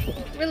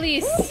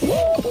 Release!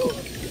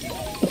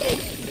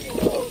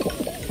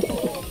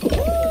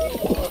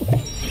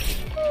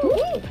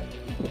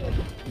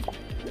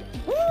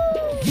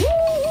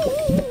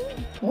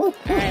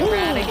 Alright, we're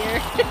out of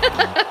here.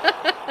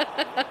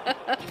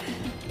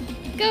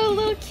 Go,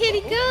 little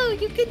kitty, go!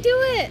 You can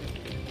do it!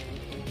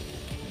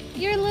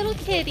 You're a little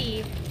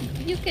kitty.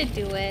 You can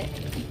do it.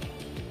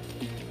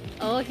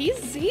 Oh,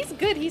 he's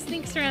good. He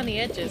sneaks around the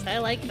edges. I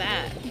like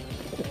that.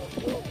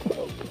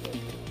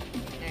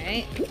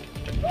 Alright.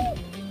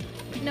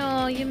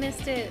 No, you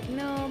missed it.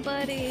 No,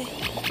 buddy.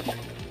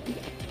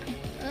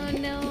 Oh,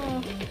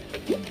 no.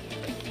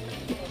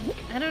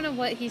 I don't know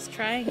what he's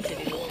trying to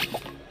do.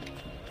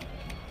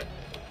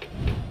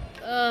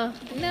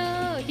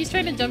 No. He's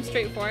trying to jump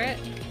straight for it.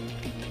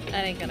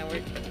 That ain't gonna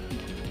work.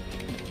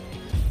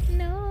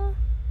 No.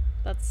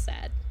 That's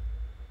sad.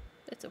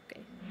 It's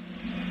okay.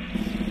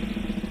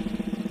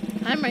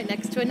 I'm right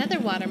next to another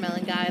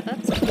watermelon guy.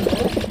 That's cool.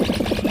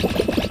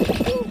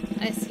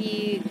 I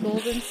see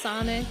Golden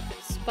Sonic,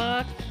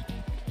 Spock,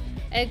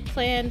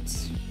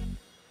 Eggplant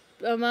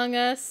Among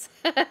Us.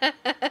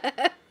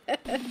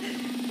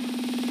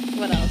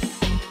 What else?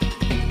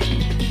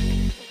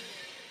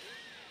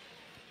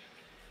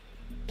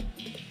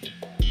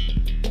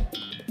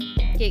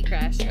 Gate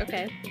Crash.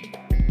 Okay.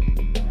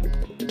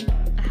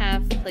 I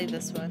have played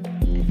this one.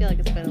 I feel like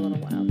it's been a little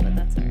while, but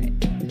that's alright.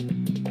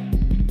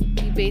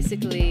 You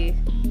basically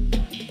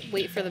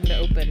wait for them to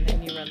open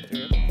and you run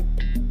through.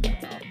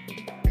 That's all.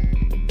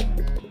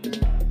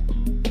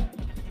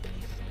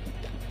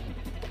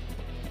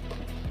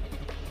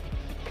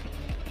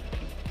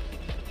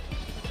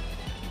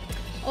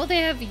 Oh, they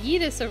have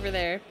Yeetus over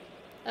there.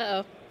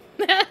 Uh-oh.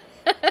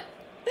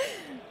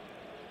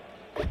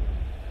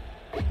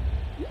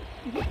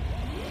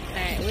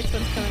 Alright, which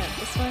one's coming up?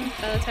 This one?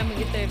 By the time we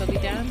get there, it'll be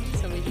down,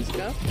 so we just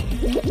go.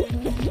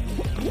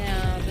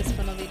 Now, this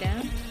one will be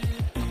down.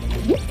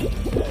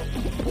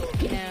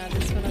 Now,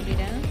 this one will be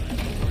down.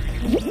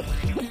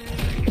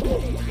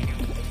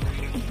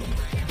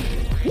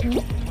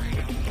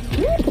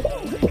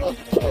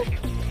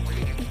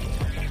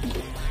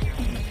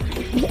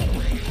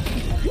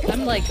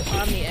 I'm like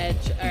on the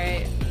edge.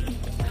 Alright.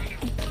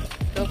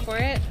 Go for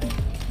it.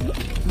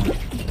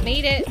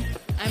 Made it.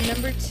 I'm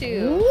number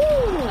 2.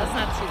 That's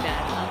not too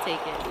bad. I'll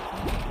take it.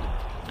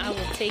 I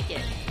will take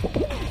it.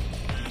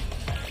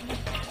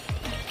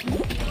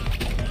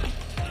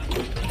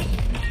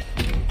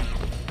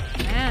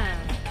 Ah.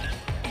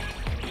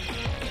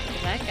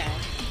 That guy.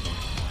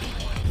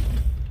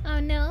 Oh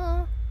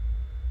no.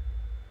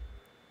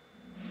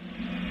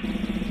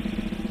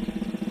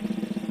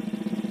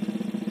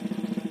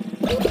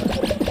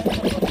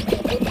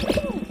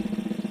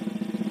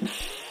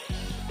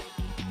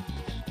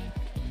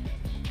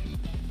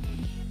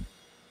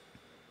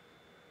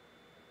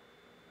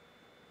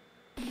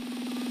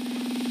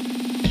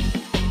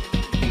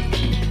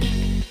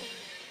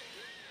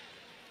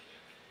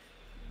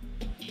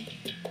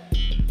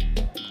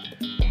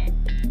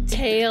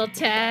 Tail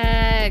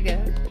tag. I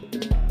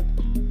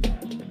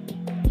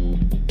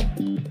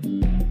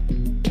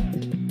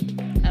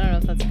don't know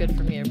if that's good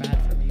for me or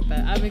bad for me, but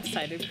I'm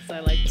excited because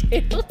I like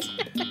tail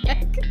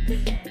tag.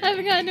 I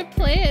haven't gotten to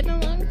play it in a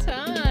long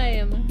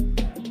time.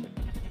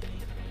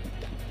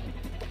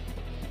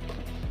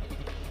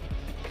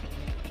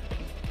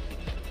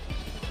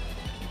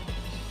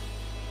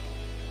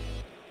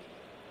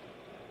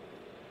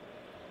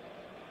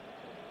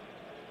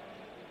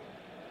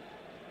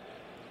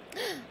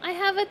 I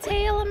have a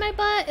tail on my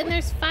butt and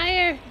there's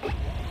fire.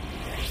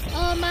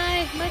 Oh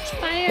my, much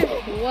fire.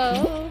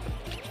 Whoa.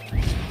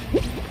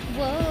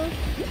 Whoa.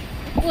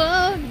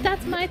 Whoa,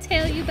 that's my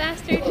tail, you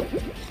bastard.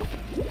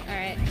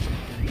 Alright.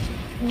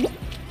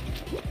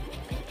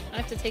 I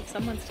have to take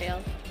someone's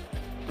tail.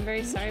 I'm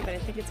very sorry, but I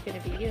think it's gonna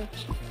be you.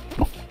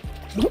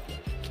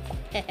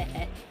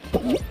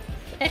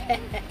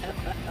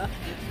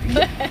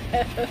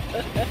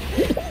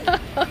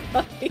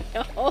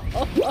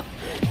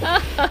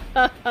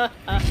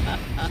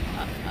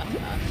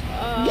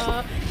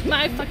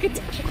 my fucking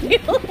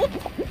tail.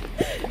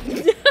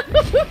 No.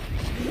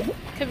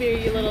 Come here,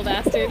 you little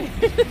bastard.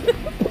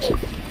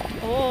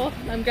 Oh,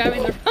 I'm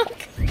grabbing the wrong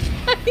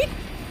guy.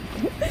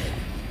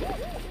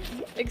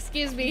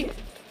 Excuse me.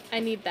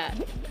 I need that.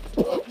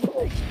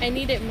 I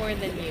need it more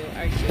than you,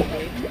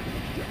 arguably.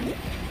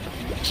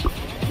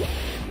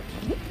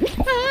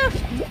 Ah!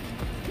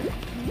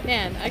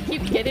 Man, I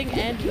keep getting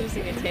and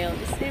losing a tail at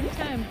the same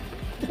time.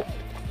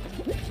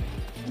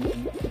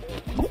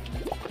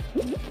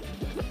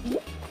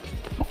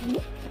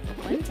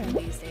 When's are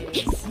these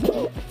days?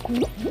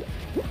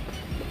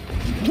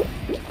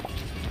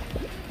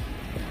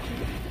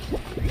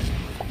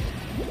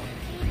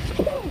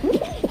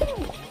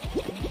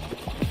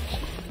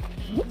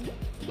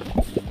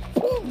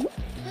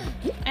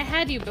 I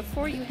had you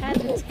before you had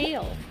the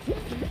tail.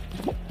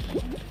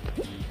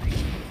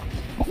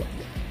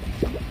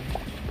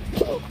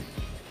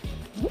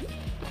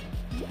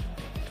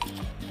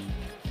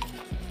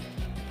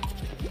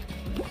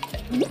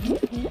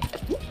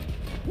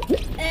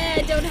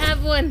 I don't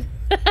have one.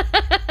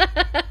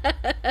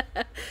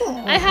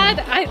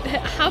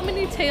 How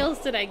many tails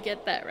did I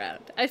get that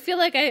round? I feel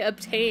like I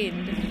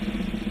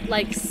obtained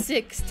like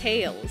 6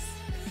 tails.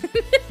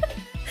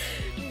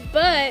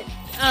 But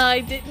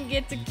I didn't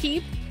get to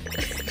keep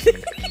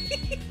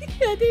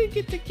I didn't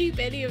get to keep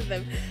any of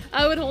them.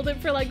 I would hold it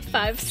for like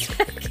 5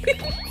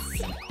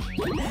 seconds.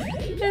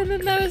 And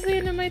then that was the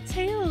end of my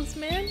tails,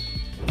 man.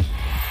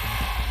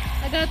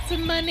 I got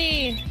some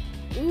money.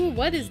 Ooh,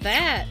 what is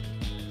that?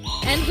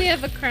 And we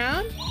have a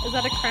crown? Is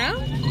that a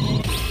crown?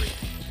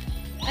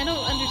 I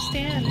don't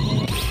understand.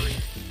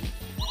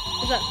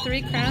 Is that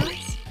 3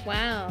 crowns?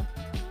 Wow.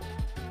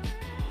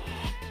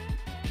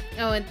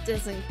 Oh, it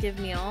doesn't give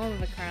me all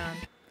of a crown.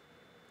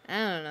 I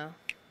don't know.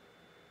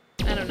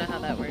 I don't know how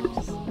that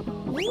works.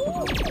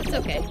 It's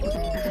okay.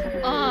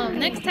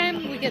 Next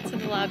time we get to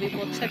the lobby,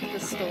 we'll check the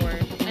store.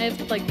 I have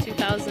like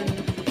 2,000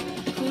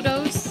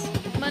 kudos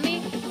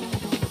money.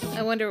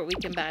 I wonder what we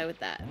can buy with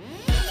that.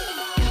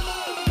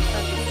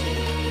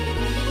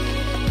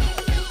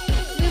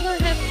 We will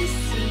have to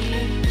see.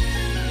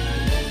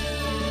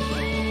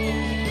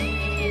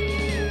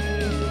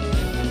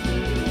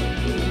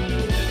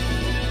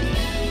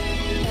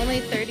 Only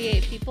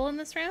 38 people in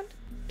this round?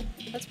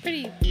 That's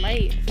pretty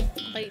light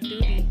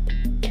duty.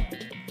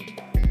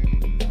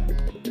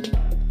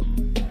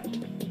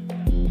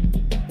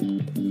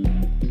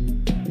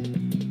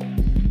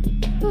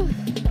 Whew.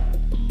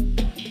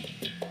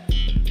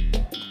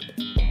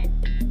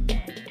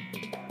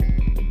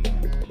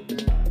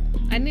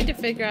 I need to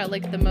figure out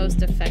like the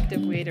most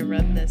effective way to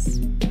run this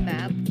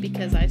map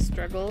because I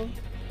struggle.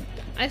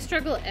 I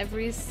struggle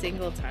every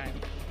single time.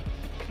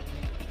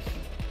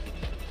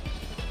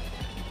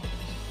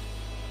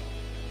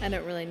 I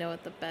don't really know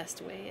what the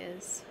best way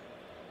is.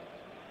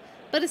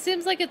 But it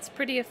seems like it's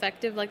pretty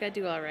effective, like I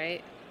do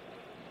alright.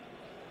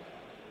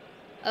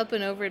 Up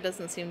and over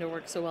doesn't seem to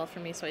work so well for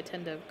me, so I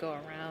tend to go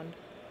around.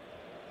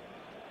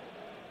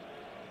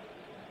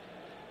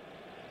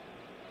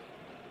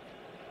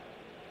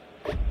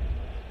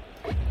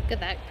 Look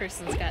at that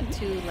person's got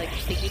 2 like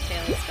piggy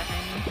tails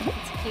behind me.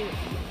 It's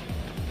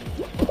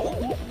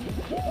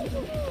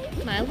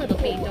cute. My little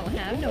bean don't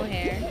have no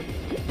hair.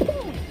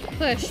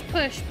 Push,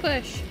 push,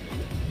 push.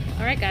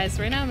 Alright guys,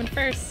 right now I'm in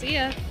first. See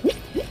ya.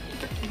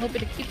 I'm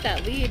hoping to keep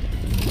that lead.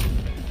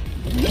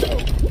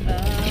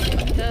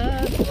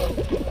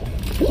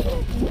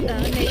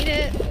 I made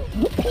it.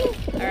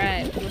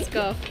 Alright, let's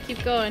go.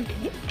 Keep going.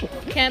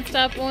 Can't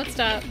stop, won't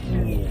stop.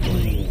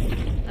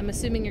 I'm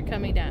assuming you're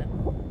coming down.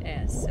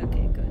 Yes,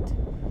 okay, good.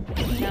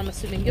 Now I'm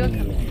assuming you're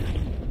coming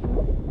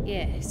down.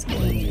 Yes,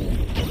 good.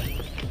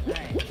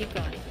 Alright, keep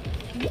going.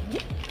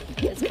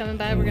 It's coming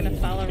by, we're gonna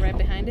follow right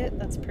behind it.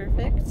 That's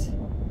perfect.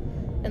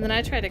 And then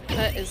I try to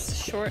cut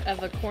as short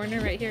of a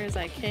corner right here as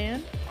I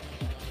can.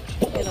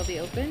 It'll be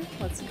open.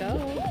 Let's go.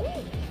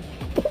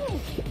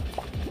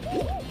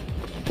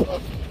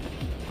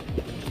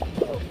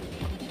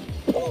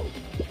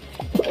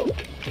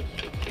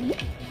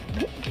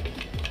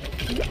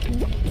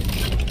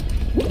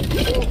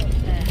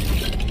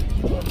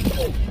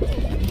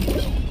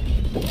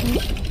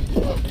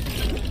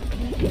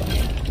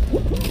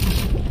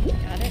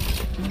 Got it.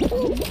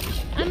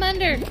 I'm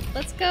under.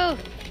 Let's go.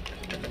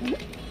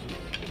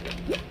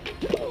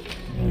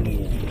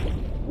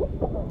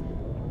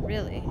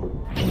 Really?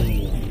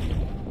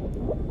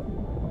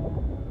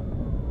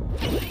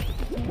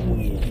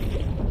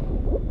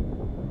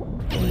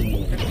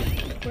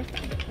 We're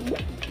fine.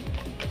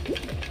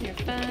 You're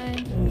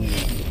fine.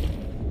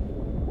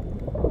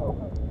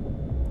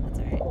 That's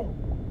alright.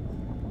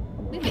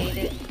 We made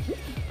it.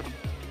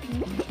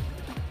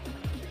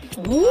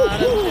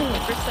 Bottom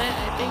 50%,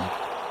 I think.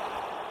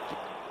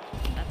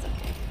 That's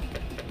okay.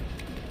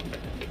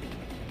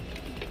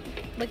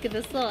 Look at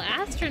this little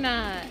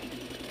astronaut.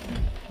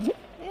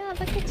 Yeah,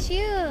 look at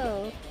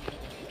you.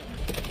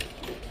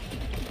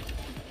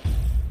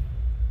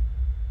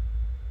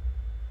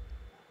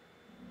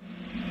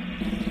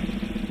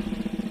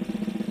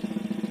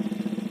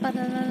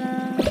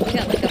 Ba-da-da-da. We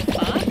got like a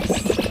fox?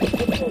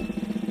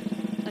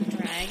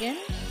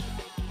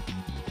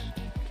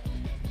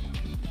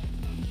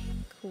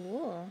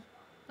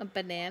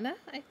 banana,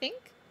 I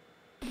think.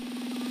 I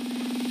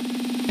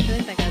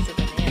think that guy's a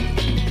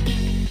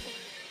banana.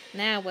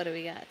 Now what do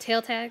we got?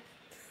 Tail tag?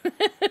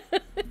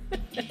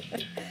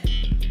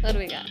 What do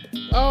we got?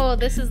 Oh,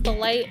 this is the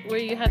light where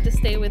you have to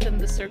stay within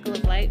the circle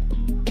of light.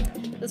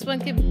 This one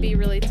can be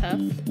really tough.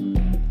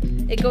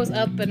 It goes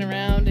up and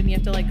around and you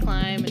have to like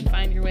climb and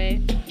find your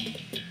way.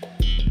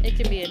 It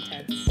can be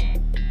intense.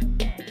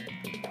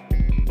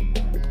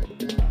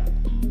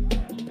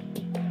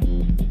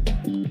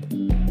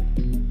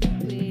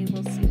 We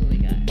will see what we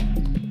got.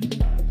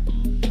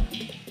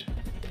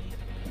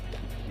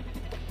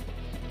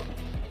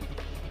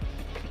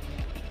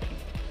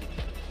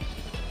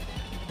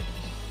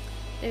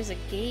 There's a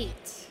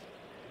gate.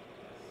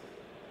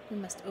 We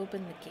must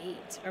open the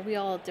gate. Are we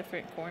all at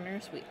different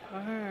corners? We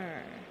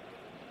are.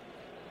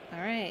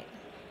 Alright.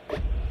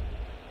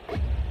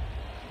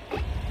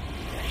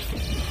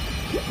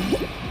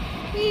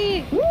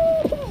 Whee!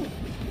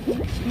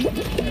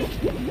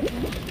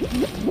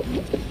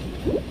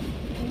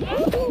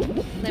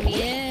 Let me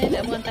in.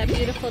 I want that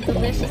beautiful,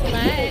 delicious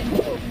light.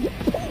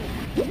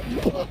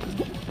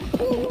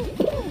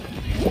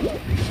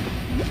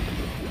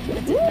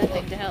 That did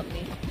nothing to help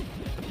me.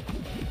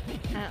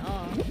 At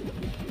all.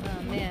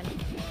 Oh man.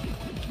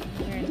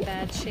 We're in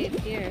bad shape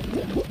here.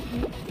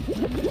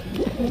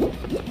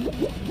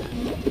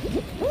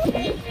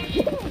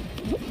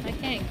 I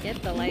can't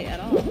get the light at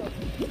all.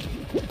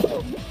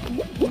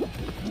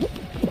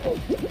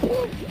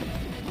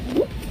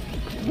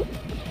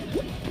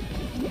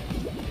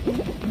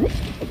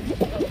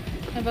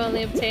 I've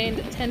only obtained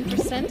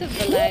 10% of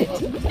the light.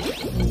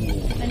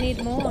 I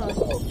need more.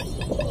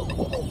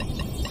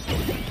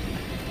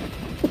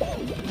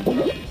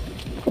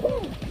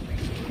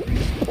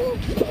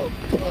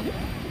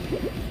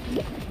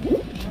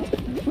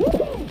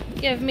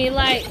 Give me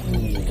light.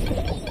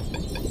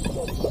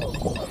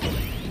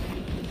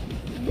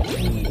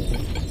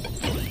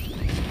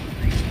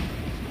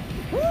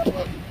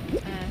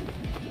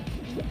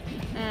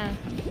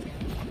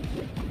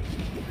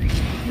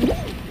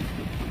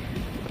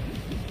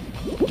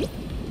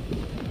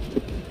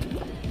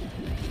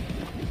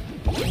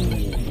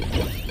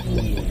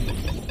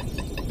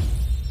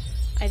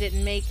 I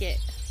didn't make it.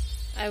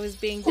 I was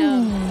being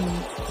dumb.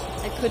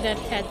 I could not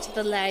catch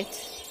the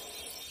light.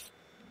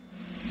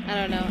 I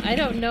don't know. I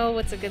don't know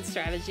what's a good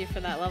strategy for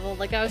that level.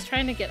 Like, I was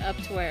trying to get up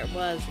to where it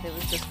was, and it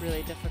was just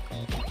really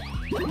difficult.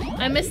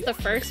 I missed the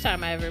first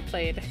time I ever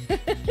played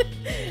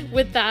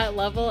with that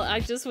level. I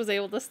just was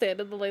able to stand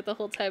in the light the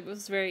whole time. It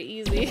was very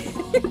easy.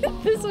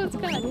 This one's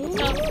gotten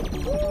tough.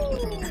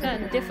 It's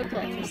gotten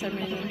difficult for some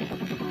reason.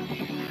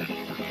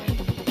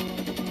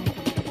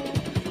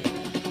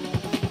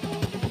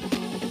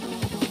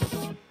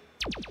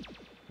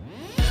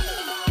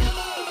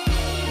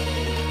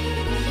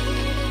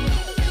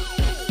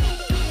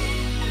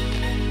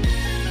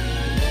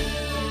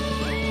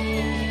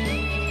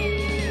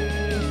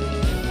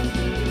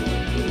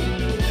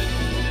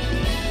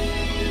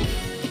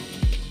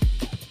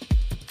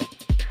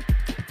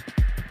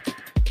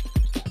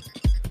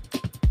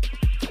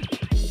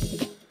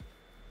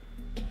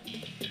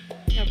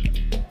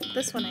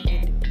 This one I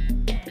can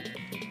do.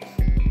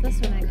 This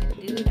one I can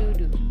do.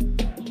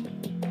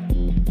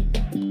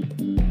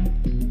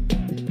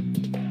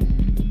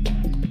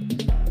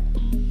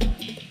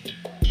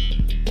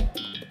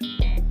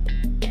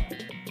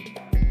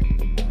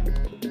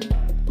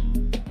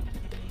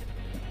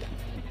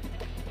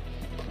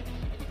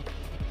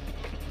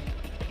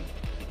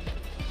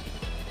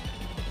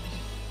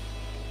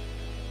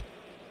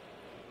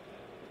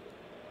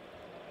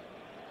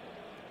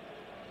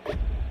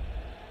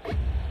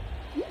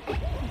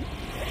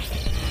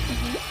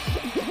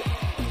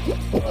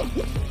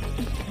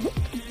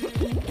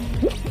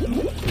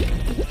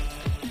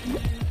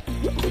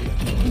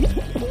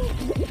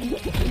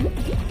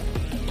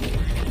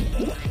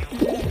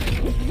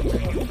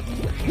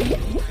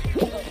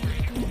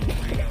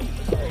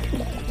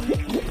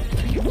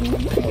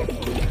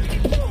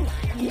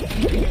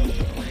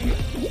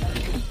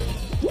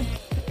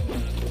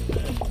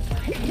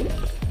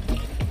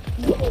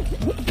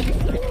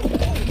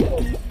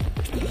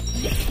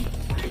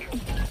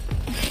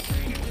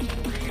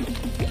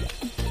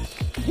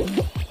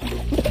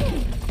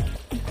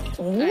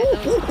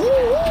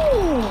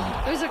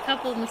 There's a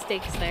couple of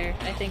mistakes there.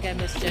 I think I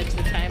misjudged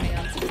the timing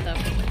on some stuff.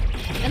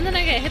 And then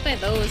I get hit by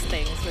those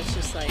things, which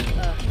just like,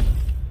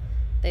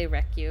 they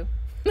wreck you.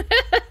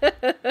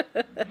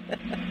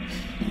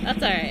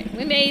 That's alright.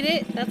 We made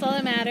it. That's all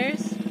that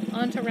matters.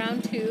 On to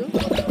round 2.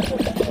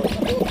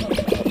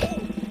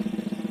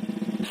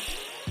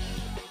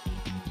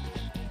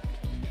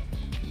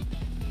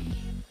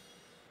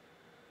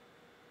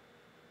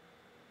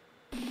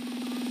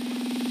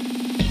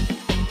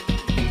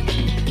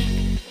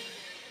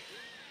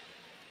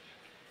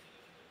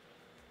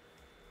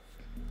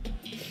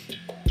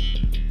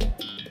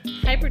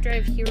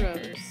 Hyperdrive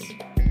Heroes.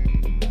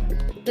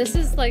 This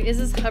is like, is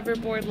this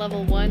hoverboard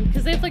level 1?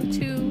 Because they have like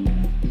 2,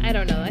 I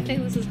don't know. I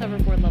think this is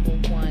hoverboard level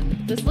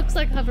 1. This looks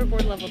like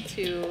hoverboard level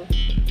 2.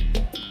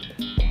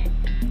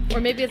 Or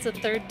maybe it's a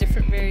third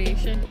different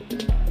variation.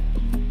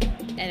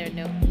 I don't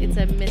know. It's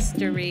a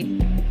mystery.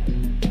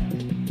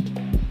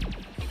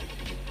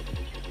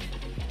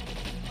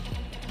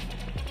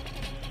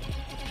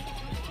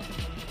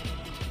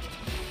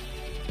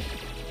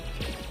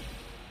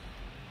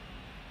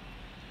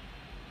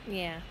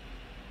 Yeah.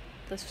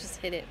 Let's just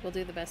hit it. We'll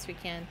do the best we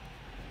can.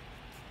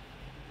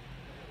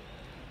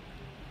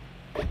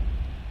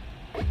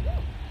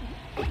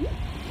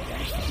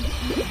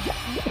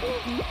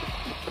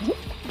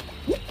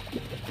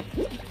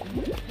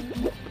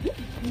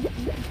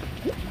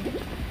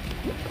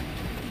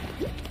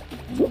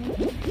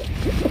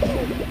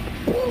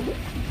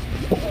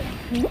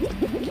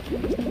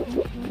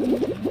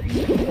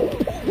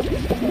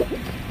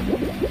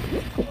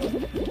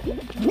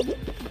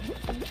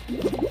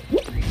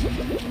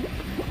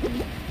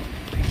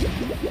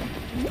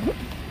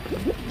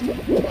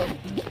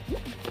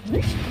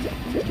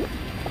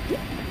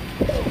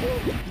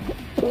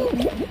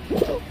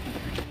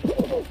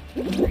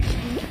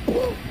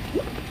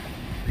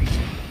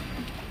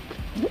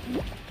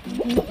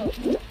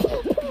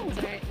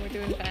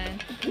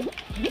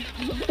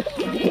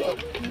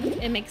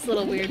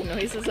 Little weird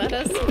noises at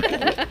us.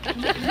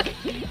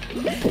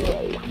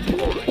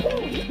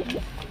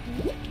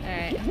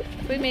 Alright,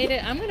 we made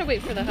it. I'm gonna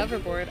wait for the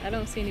hoverboard. I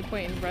don't see any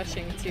point in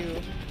rushing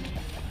to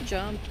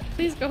jump.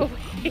 Please go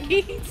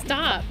away.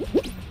 Stop.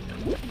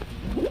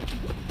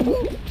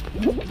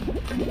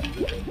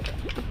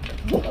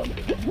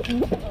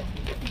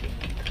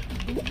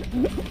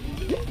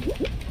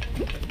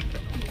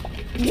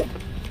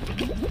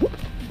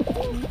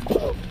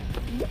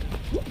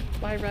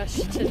 Why rush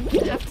to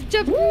have to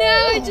jump? No,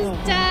 I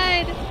just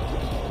died.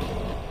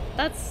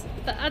 That's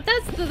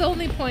the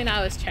only point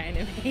I was trying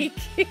to make.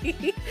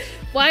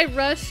 Why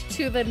rush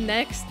to the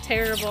next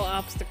terrible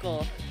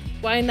obstacle?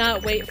 Why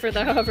not wait for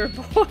the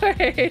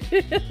hoverboard?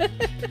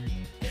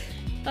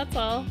 That's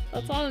all.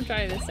 That's all I'm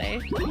trying to say.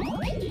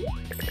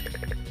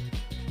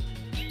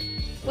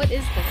 What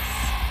is this?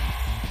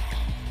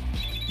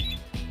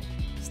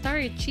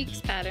 Starry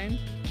cheeks pattern.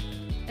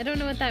 I don't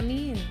know what that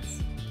means.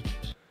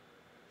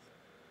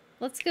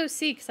 Let's go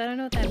see, because I don't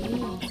know what that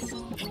means.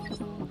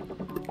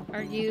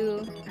 Are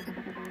you...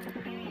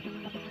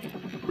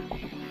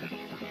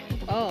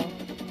 Oh.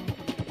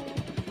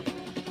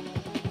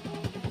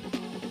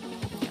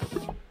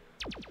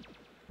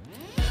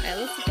 Alright,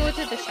 let's go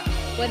to the shop.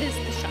 What is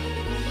the shop?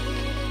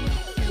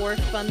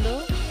 Wharf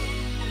bundle.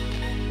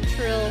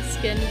 Trill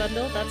skin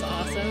bundle. That's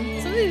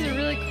awesome. Some of these are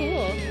really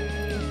cool.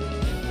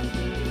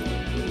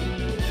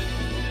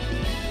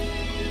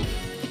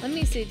 Let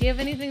me see. Do you have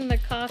anything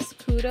that costs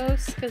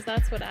kudos? Because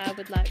that's what I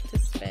would like to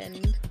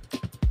spend.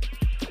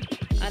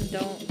 I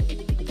don't.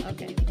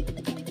 Okay.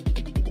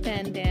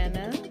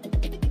 Bandana.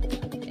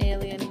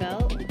 Alien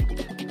belt.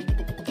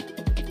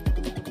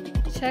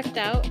 Checked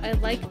out. I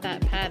like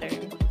that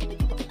pattern.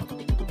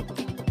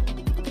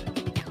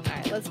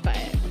 Alright, let's buy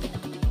it.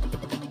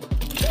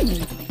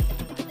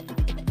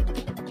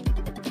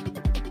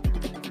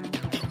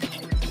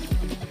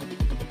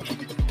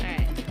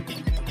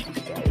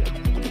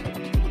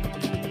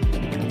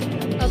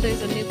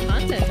 There's a new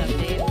content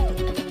update.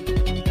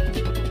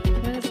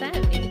 What does that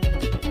mean?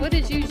 What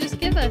did you just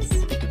give us?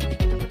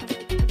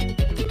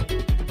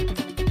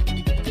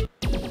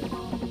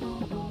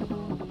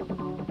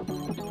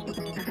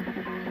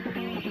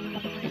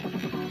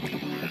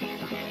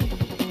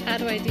 How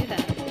do I do that?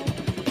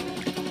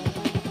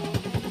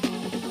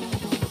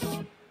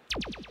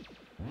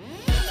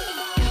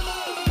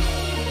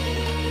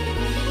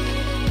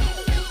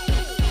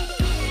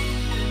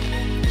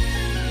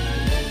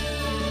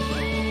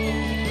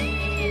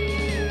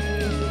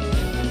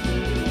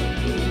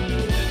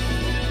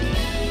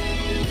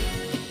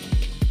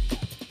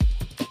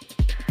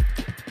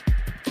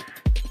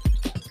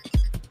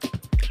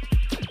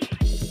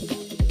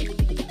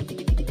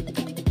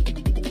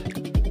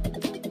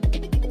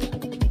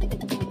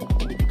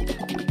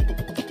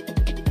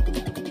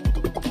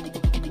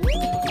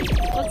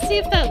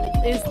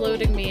 Is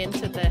loading me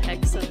into the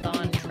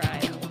hexagon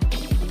trial.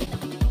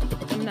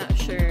 I'm not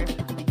sure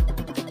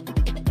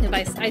if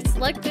I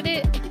selected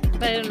it,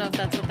 but I don't know if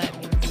that's what that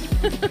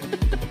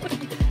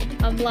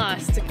means. I'm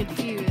lost and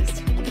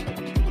confused.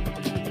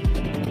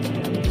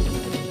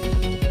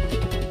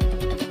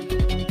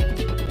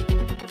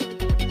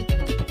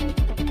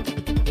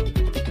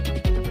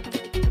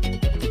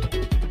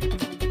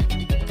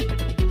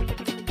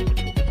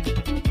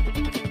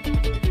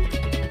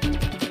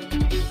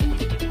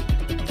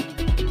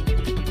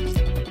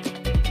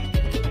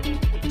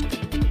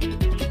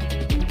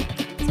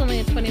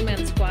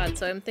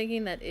 So I'm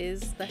thinking that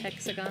is the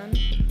hexagon.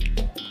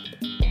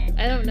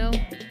 I don't know.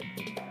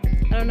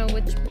 I don't know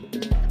which...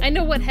 I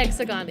know what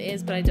hexagon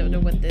is, but I don't know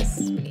what this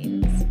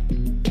means.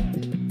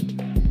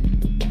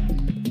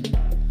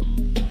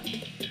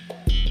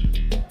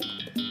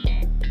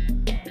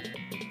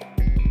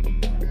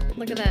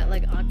 Look at that,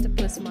 like,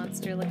 octopus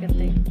monster looking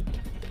thing.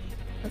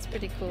 That's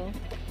pretty cool.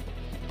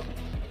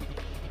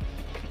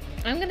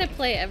 I'm gonna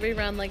play every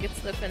round like it's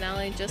the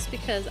finale just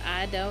because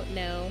I don't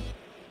know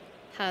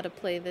how to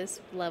play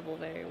this level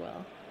very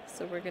well.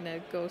 So we're gonna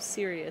go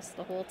serious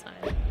the whole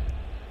time.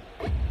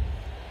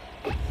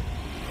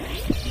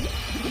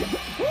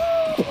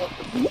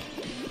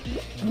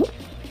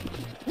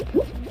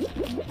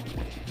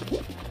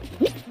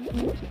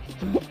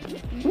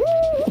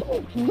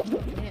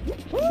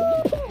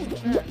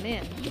 Oh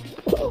man.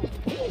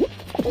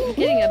 I'm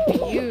getting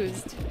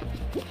abused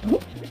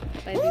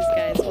by these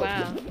guys,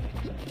 wow.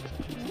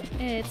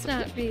 It's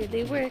not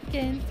really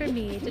working for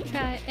me to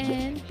try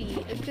and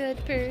be a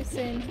good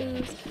person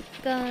who's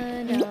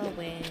gonna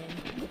win.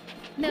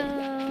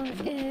 No,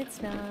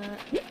 it's not.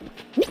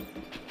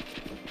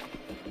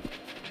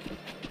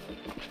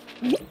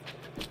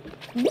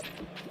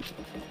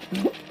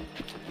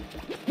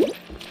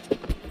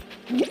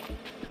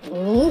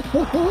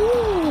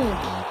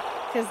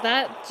 Because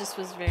that just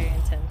was very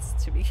intense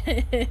to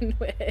begin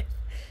with.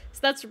 So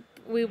that's,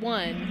 we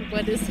won.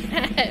 What is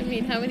that? I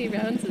mean, how many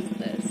rounds is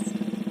this?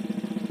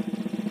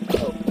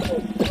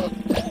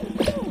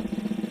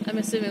 I'm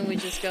assuming we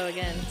just go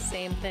again.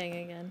 Same thing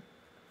again.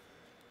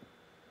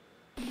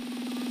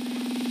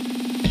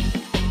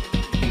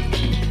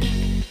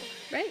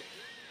 Right?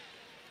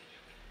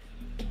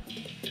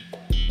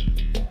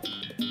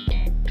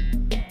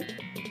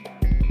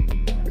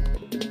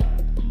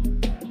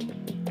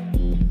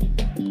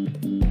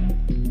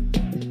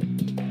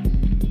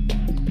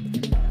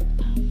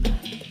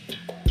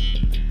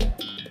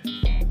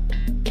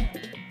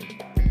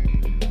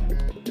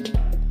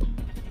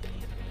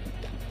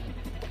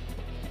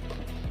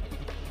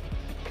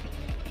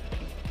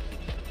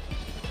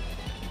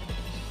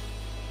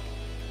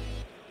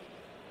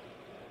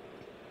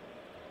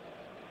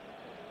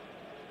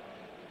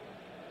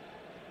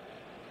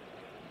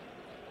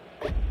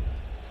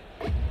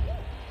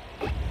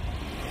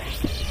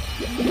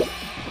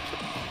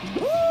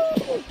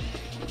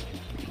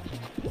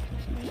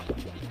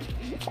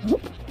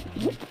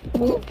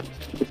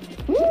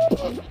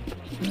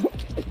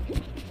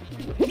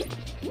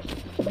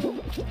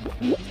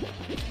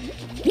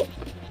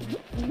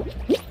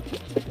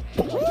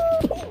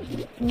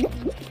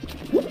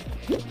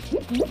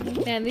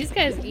 Man, these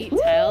guys eat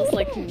tiles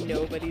like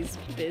nobody's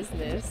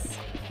business.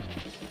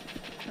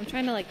 I'm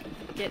trying to like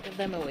get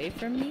them away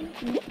from me.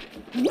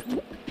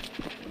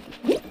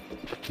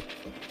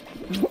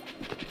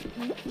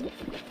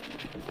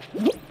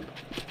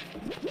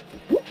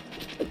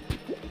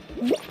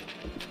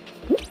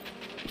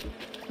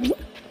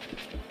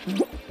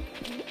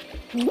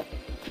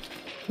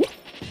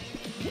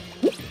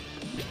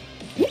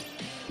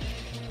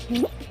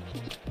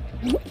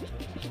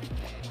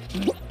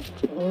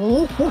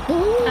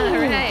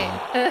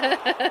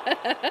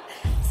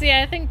 See,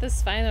 I think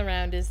this final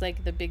round is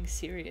like the big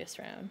serious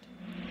round.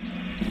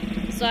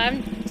 So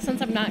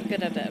since I'm not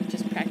good at it, I'm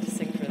just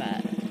practicing for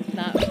that.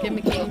 Not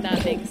gimmicking,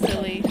 not being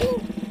silly.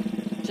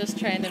 Just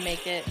trying to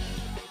make it.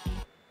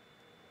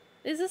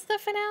 Is this the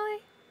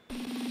finale?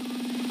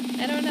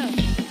 I don't know.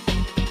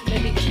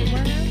 Maybe 2 more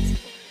rounds?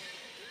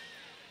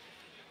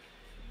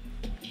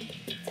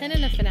 10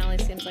 in a finale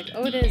seems like,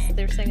 oh it is,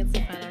 they're saying it's the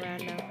final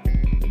round now.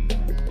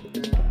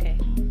 Okay.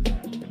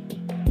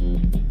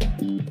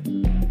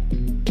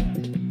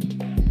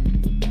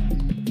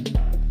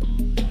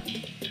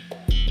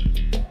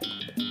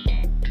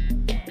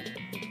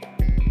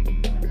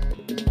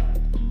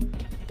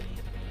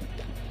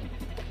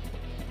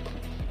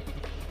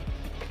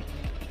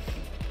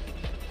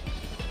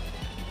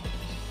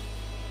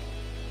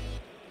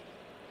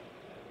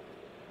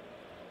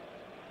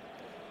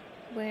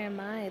 Where am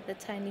I? The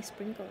tiny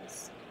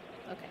sprinkles.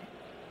 Okay.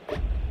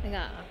 I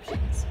got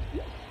options.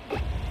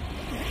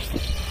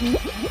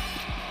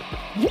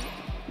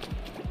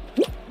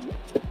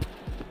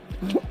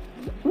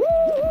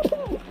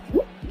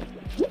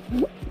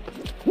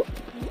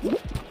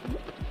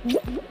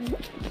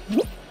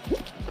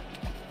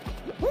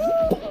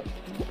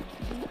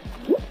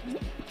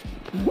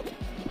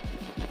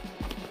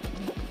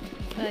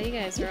 You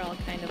guys are all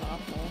kind of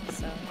awful,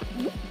 so.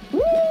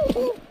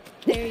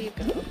 There you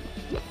go.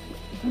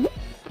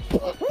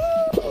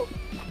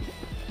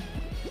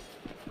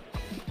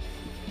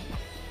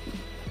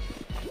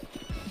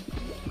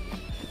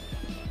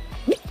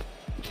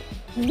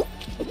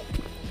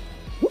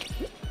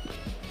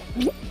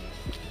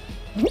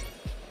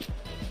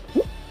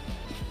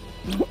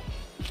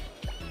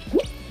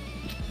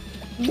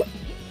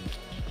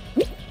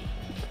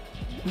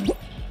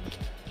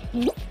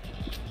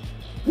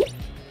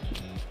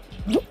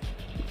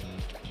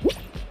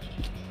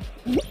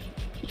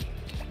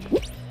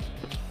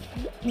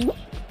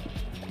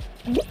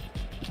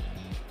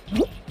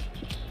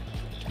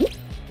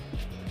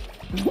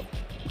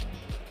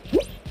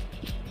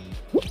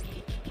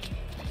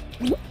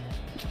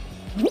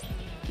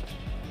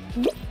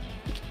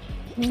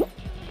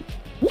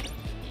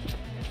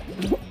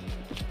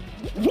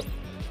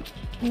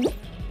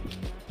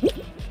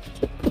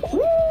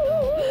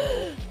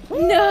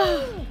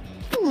 No!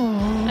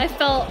 I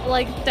felt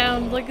like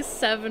down like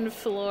 7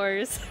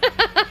 floors.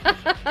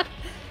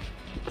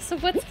 So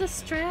what's the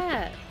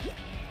strat?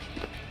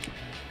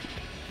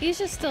 He's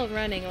just still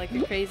running like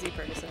a crazy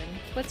person.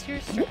 What's your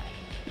strat?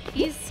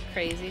 He's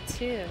crazy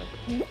too.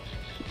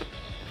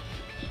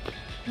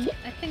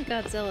 I think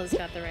Godzilla's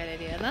got the right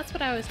idea, and that's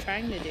what I was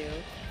trying to do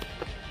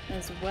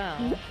as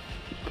well.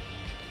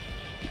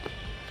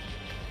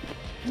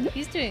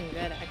 He's doing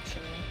good,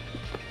 actually.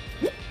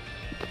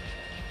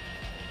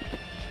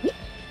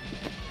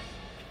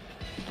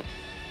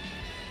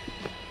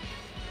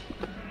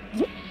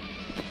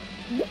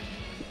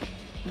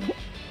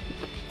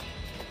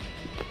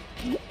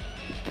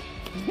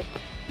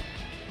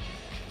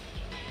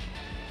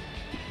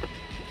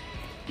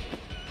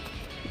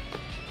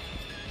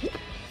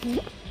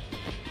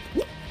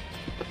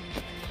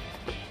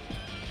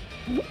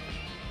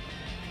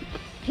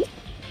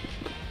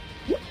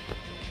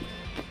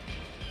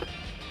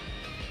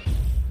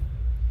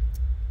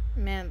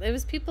 Man, it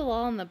was people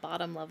all on the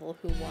bottom level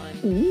who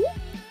won.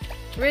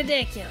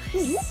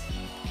 Ridiculous.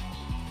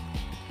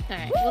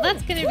 Alright, well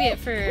that's gonna be it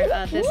for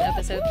this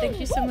episode. Thank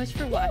you so much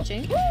for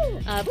watching.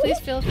 Please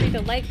feel free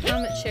to like,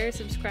 comment, share,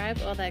 subscribe,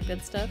 all that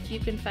good stuff. You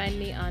can find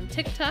me on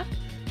TikTok,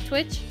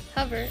 Twitch,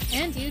 Hover,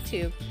 and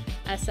YouTube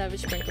as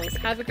Savage Sprinkles.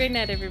 Have a great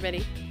night,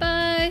 everybody.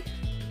 Bye!